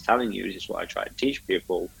physiology is telling you, is what I try to teach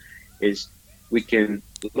people, is we can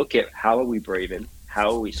look at how are we breathing,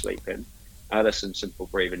 how are we sleeping, are there some simple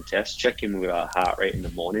breathing tests, check in with our heart rate in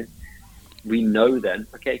the morning. We know then,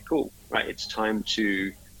 okay, cool, right, it's time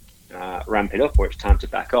to ramp it up, or it's time to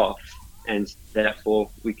back off, and therefore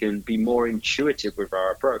we can be more intuitive with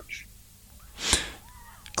our approach.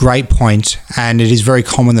 Great point. And it is very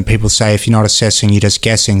common that people say, if you're not assessing, you're just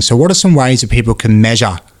guessing. So what are some ways that people can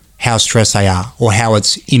measure how stressed they are or how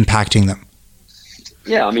it's impacting them?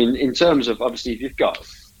 Yeah, I mean, in terms of, obviously, if you've got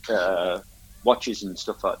watches and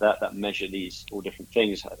stuff like that that measure these all different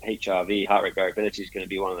things, HRV, heart rate variability, is going to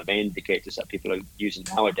be one of the main indicators that people are using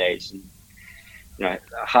nowadays. And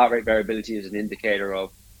heart rate variability is an indicator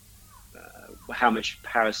of how much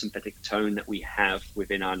parasympathetic tone that we have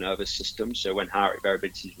within our nervous system. So when heart rate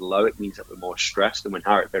variability is low, it means that we're more stressed, and when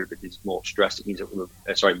heart rate variability is more stressed, it means that we're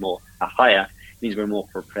higher. It means we're more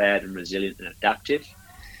prepared and resilient and adaptive.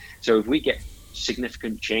 So if we get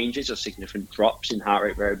significant changes or significant drops in heart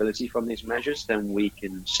rate variability from these measures, then we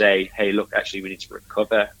can say, hey, look, actually we need to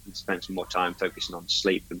recover and spend some more time focusing on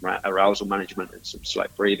sleep and arousal management and some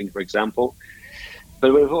slight breathing, for example.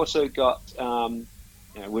 But we've also got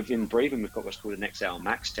within breathing, we've got what's called an exhale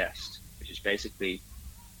max test, which is basically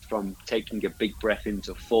from taking a big breath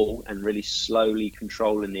into full and really slowly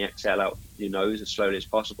controlling the exhale out your nose as slowly as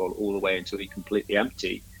possible, all the way until you're completely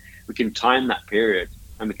empty. We can time that period,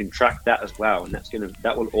 and we can track that as well, and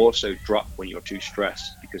that will also drop when you're too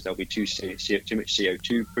stressed, because there'll be too much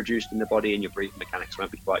CO2 produced in the body, and your breathing mechanics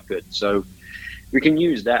won't be quite good. So we can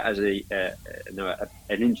use that as an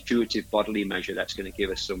intuitive bodily measure that's going to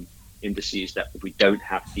give us some indices that if we don't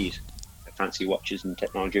have these fancy watches and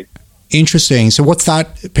technology. Interesting. So what's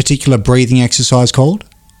that particular breathing exercise called?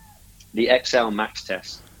 The Exhale Max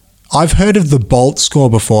test. I've heard of the Bolt score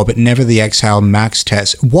before, but never the Exhale Max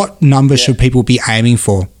test. What number should people be aiming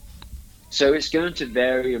for? So it's going to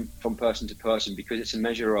vary from person to person, because it's a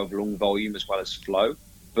measure of lung volume as well as flow.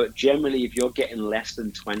 But generally, if you're getting less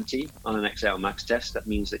than 20 on an Exhale Max test, that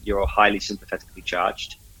means that you're highly sympathetically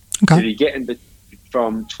charged. Okay. If you're getting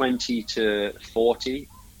from 20 to 40,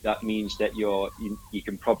 that means that you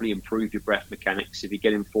can probably improve your breath mechanics. If you're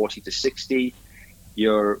getting 40 to 60,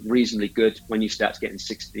 you're reasonably good. When you start getting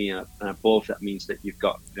 60 and above, that means that you've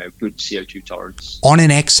got good CO2 tolerance. On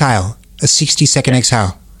an exhale, a 60-second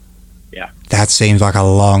exhale. Yeah. That seems like a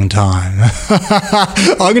long time.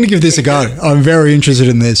 I'm going to give this a go. I'm very interested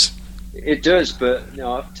in this. It does, but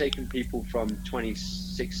I've taken people from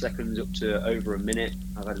 26 seconds up to over a minute.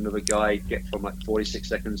 I've had another guy get from like 46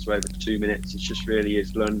 seconds to over 2 minutes. It just really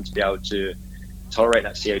is learning to be able to tolerate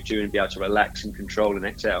that CO2 and be able to relax and control and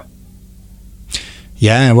exhale.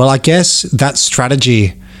 Yeah, well, I guess that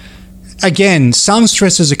strategy, again, some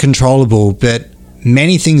stresses are controllable, but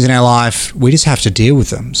many things in our life, we just have to deal with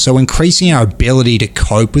them. So increasing our ability to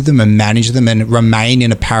cope with them and manage them and remain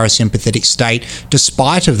in a parasympathetic state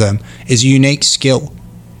despite of them is a unique skill.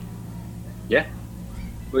 Yeah,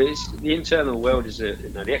 Well, it's, the internal world is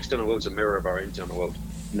the external world is a mirror of our internal world,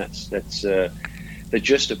 and that's the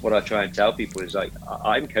gist of what I try and tell people is like,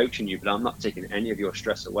 I'm coaching you, but I'm not taking any of your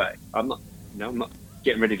stress away. I'm not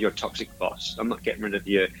getting rid of your toxic boss. I'm not getting rid of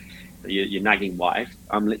your nagging wife.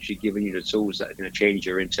 I'm literally giving you the tools that are going to change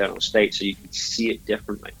your internal state so you can see it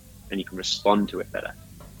differently and you can respond to it better.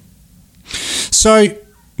 So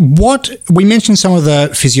we mentioned some of the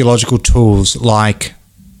physiological tools like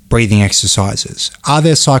breathing exercises. Are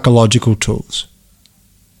there psychological tools?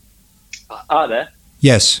 Are there?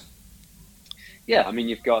 Yes. Yeah, I mean,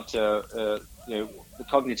 you've got the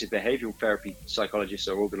cognitive behavioral therapy psychologists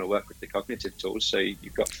are all going to work with the cognitive tools. So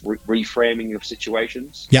you've got reframing of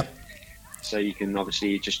situations. Yep. So you can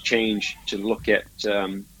obviously just change to look at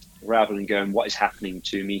rather than going, what is happening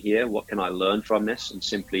to me here? What can I learn from this? And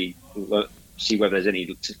simply see whether there's any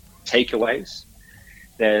takeaways.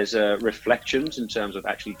 There's reflections in terms of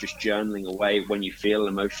actually just journaling away when you feel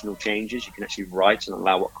emotional changes. You can actually write and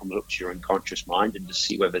allow what comes up to your unconscious mind and just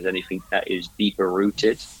see whether there's anything that is deeper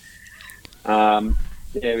rooted.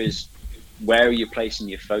 There is where are you placing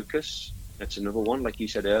your focus? That's another one. Like you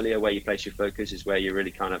said earlier, where you place your focus is where you really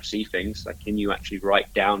kind of see things. Like, can you actually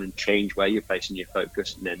write down and change where you're placing your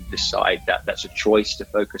focus and then decide that that's a choice to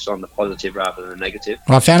focus on the positive rather than the negative?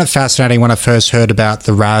 Well, I found it fascinating when I first heard about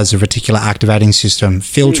the RAS, the reticular activating system,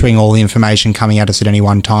 filtering all the information coming at us at any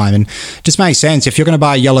one time. And it just makes sense. If you're going to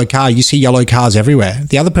buy a yellow car, you see yellow cars everywhere.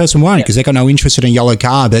 The other person won't because they've got no interest in a yellow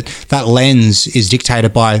car, but that lens is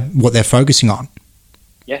dictated by what they're focusing on.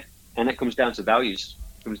 Yeah, and it comes down to values.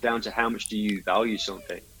 Comes down to how much do you value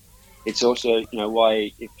something. It's also,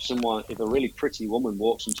 why if a really pretty woman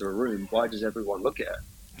walks into a room, why does everyone look at her?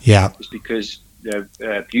 Yeah, it's because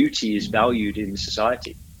beauty is valued in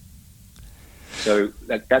society. So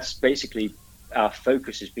that's basically our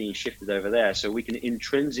focus is being shifted over there, so we can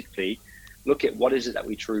intrinsically look at what is it that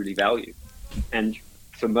we truly value. And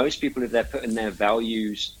for most people, if they're putting their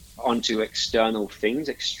values onto external things,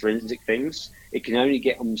 extrinsic things, it can only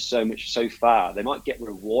get them so far. They might get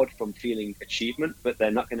reward from feeling achievement, but they're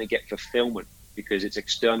not going to get fulfillment because it's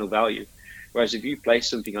external value. Whereas if you place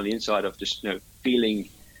something on the inside of just feeling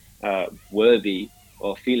worthy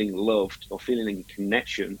or feeling loved or feeling in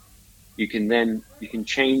connection, you can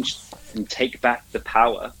change and take back the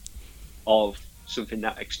power of something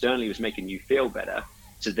that externally was making you feel better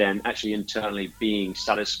to then actually internally being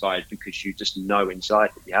satisfied because you just know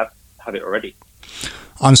inside that you have it already.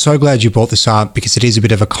 I'm so glad you brought this up because it is a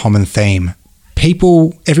bit of a common theme.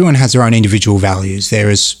 Everyone has their own individual values.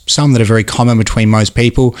 There is some that are very common between most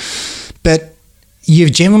people, but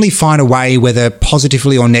you generally find a way, whether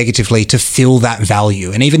positively or negatively, to fill that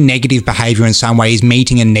value. And even negative behavior in some way is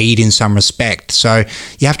meeting a need in some respect. So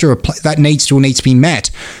you have to that need still needs to be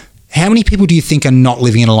met. How many people do you think are not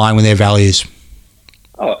living in line with their values?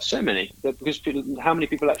 Oh, so many. Because how many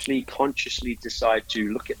people actually consciously decide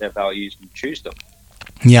to look at their values and choose them?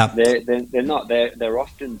 Yeah, they're not. They're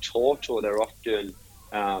often taught, or they're often,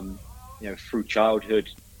 through childhood.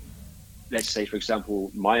 Let's say, for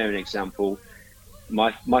example, my own example.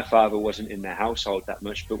 My father wasn't in the household that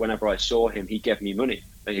much, but whenever I saw him, he gave me money.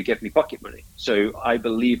 And he gave me pocket money. So I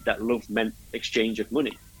believed that love meant exchange of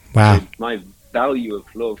money. Wow. So my value of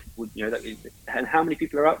love would, and how many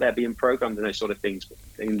people are out there being programmed in those sort of things, but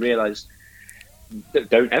they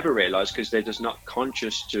don't ever realize because they're just not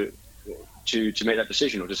conscious to make that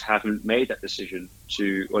decision, or just haven't made that decision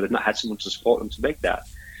or they've not had someone to support them to make that.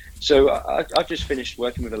 So I've just finished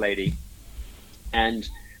working with a lady, and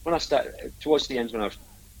when I started towards the end, when I was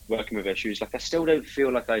working with her, she was like, I still don't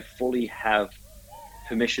feel like I fully have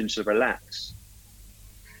permission to relax.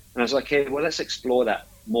 And I was like, okay, well, let's explore that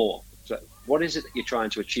more. So what is it that you're trying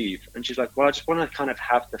to achieve? And she's like, well, I just want to kind of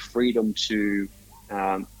have the freedom to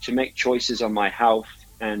make choices on my health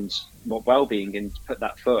and my well-being and put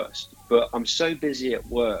that first. But I'm so busy at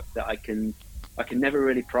work that I can never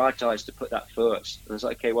really prioritize to put that first. And I was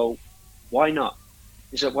like, okay, well, why not?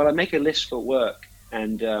 He said, well, I make a list for work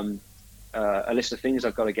and a list of things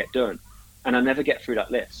I've got to get done, and I never get through that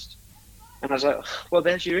list. And I was like, well,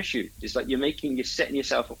 there's your issue. It's like you're setting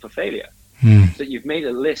yourself up for failure. So you've made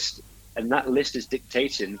a list, and that list is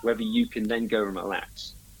dictating whether you can then go and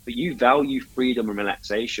relax. But you value freedom and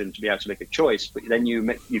relaxation to be able to make a choice, but then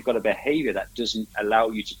you've got a behavior that doesn't allow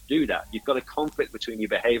you to do that. You've got a conflict between your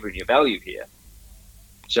behavior and your value here.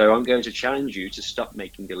 So I'm going to challenge you to stop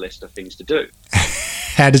making a list of things to do.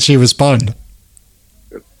 How did she respond?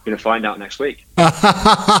 We're going to find out next week.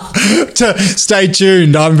 Stay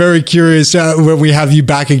tuned. I'm very curious when we have you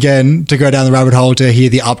back again to go down the rabbit hole to hear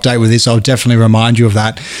the update with this. I'll definitely remind you of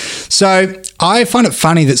that. So I find it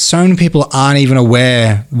funny that so many people aren't even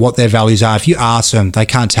aware what their values are. If you ask them, they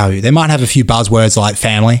can't tell you. They might have a few buzzwords like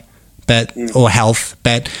family or health,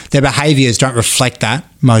 but their behaviors don't reflect that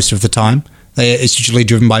most of the time. It's usually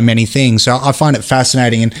driven by many things. So I find it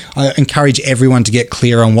fascinating, and I encourage everyone to get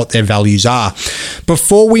clear on what their values are.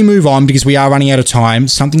 Before we move on, because we are running out of time,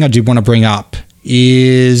 something I did want to bring up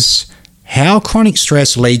is how chronic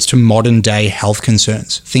stress leads to modern day health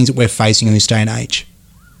concerns, things that we're facing in this day and age.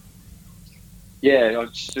 Yeah,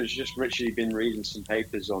 I've just literally been reading some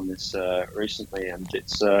papers on this recently, and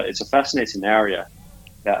it's a fascinating area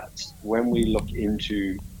that when we look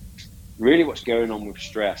into really what's going on with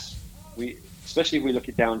stress, especially if we look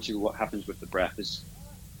it down to what happens with the breath, is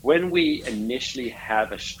when we initially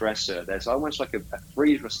have a stressor, there's almost like a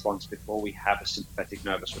freeze response before we have a sympathetic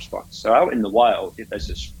nervous response. So out in the wild, if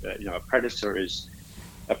there's a predator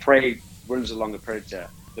a prey runs along a predator,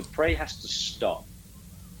 the prey has to stop.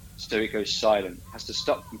 So it goes silent, has to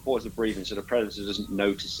stop and pause the breathing so the predator doesn't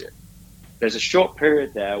notice it. There's a short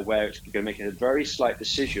period there where it's going to make a very slight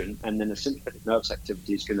decision, and then the sympathetic nervous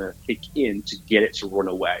activity is going to kick in to get it to run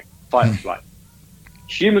away, fight or flight.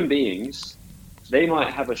 Human beings, they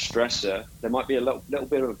might have a stressor, there might be a little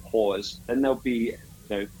bit of a pause, then there'll be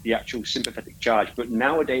the actual sympathetic charge. But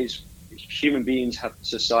nowadays, human beings have a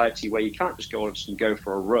society where you can't just go on and go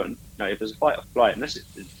for a run. Now, if there's a fight or flight, unless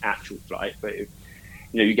it's an actual flight, but if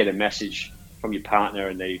you get a message from your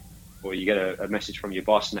partner or you get a message from your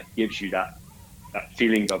boss, and that gives you that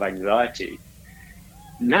feeling of anxiety.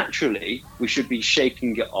 Naturally, we should be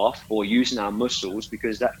shaking it off or using our muscles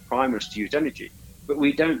because that primes us to use energy. But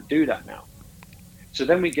we don't do that now. So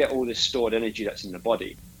then we get all this stored energy that's in the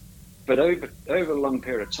body. But over a long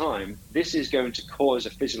period of time, this is going to cause a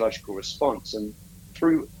physiological response. And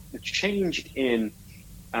through the change in,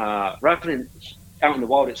 rather than out in the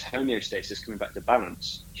wild, it's homeostasis, coming back to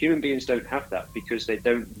balance. Human beings don't have that because they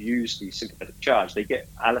don't use the sympathetic charge. They get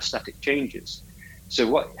allostatic changes. So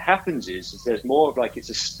what happens is there's more of like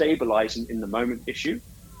it's a stabilizing in the moment issue.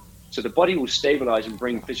 So the body will stabilize and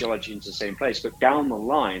bring physiology into the same place, but down the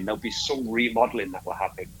line, there'll be some remodeling that will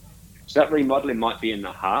happen. So that remodeling might be in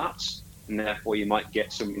the heart, and therefore you might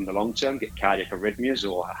get some in the long term, get cardiac arrhythmias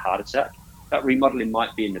or a heart attack. That remodeling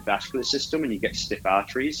might be in the vascular system, and you get stiff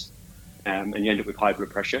arteries. And you end up with high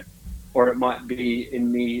blood pressure, or it might be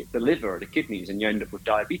in the liver or the kidneys, and you end up with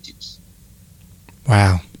diabetes.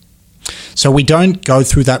 Wow. So we don't go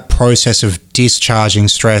through that process of discharging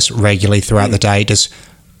stress regularly throughout the day. It just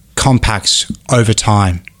compacts over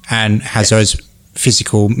time and has those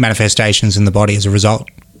physical manifestations in the body as a result.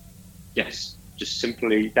 Yes, just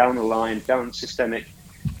simply down the line, down systemic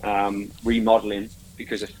remodeling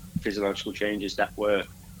because of physiological changes that were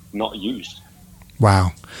not used.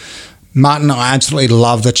 Wow. Martin, I absolutely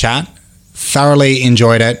love the chat. Thoroughly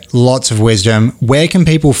enjoyed it. Lots of wisdom. Where can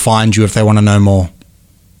people find you if they want to know more?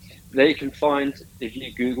 They can find, if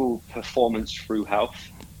you Google Performance Through Health,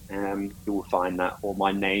 you will find that, or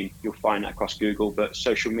my name, you'll find that across Google. But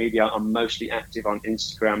social media, I'm mostly active on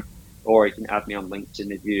Instagram, or you can add me on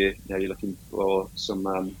LinkedIn if you're looking for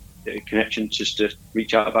some connection, just to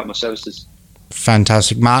reach out about my services.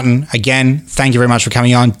 Fantastic. Martin, again, thank you very much for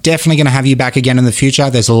coming on. Definitely going to have you back again in the future.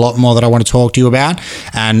 There's a lot more that I want to talk to you about,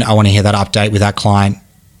 and I want to hear that update with that client.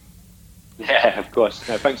 Yeah, of course.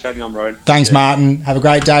 No, thanks for having me on, Rowan. Thanks, Martin. Have a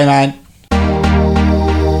great day, mate.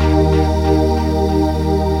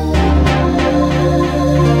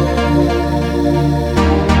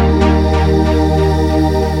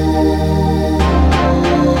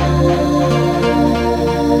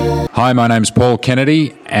 Hi, my name's Paul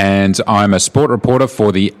Kennedy, and I'm a sport reporter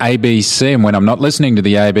for the ABC. And when I'm not listening to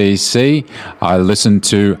the ABC, I listen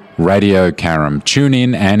to Radio Caram. Tune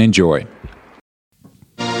in and enjoy.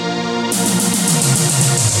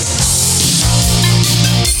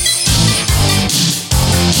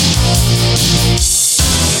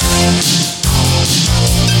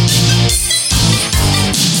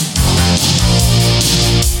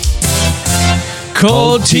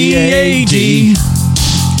 Called TAD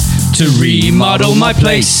to remodel my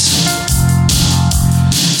place.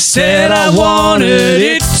 Said I wanted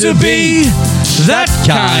it to be that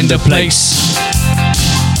kind of place.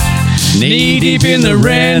 Knee deep in the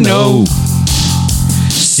reno,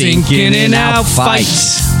 sinking in our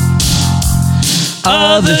fights.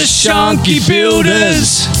 Other shonky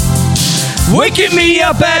builders waking me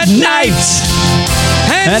up at night.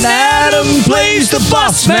 And Adam plays the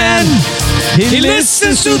boss man. He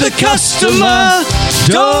listens to the customer.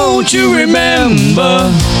 Don't you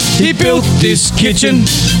remember? He built this kitchen.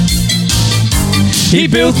 He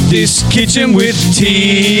built this kitchen with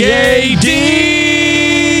TAD.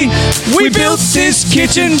 We built this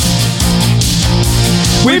kitchen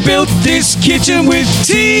We built this kitchen with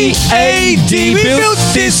T-A-D. We built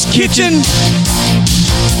this kitchen.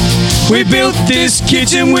 We built this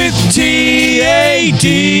kitchen with T-A-D.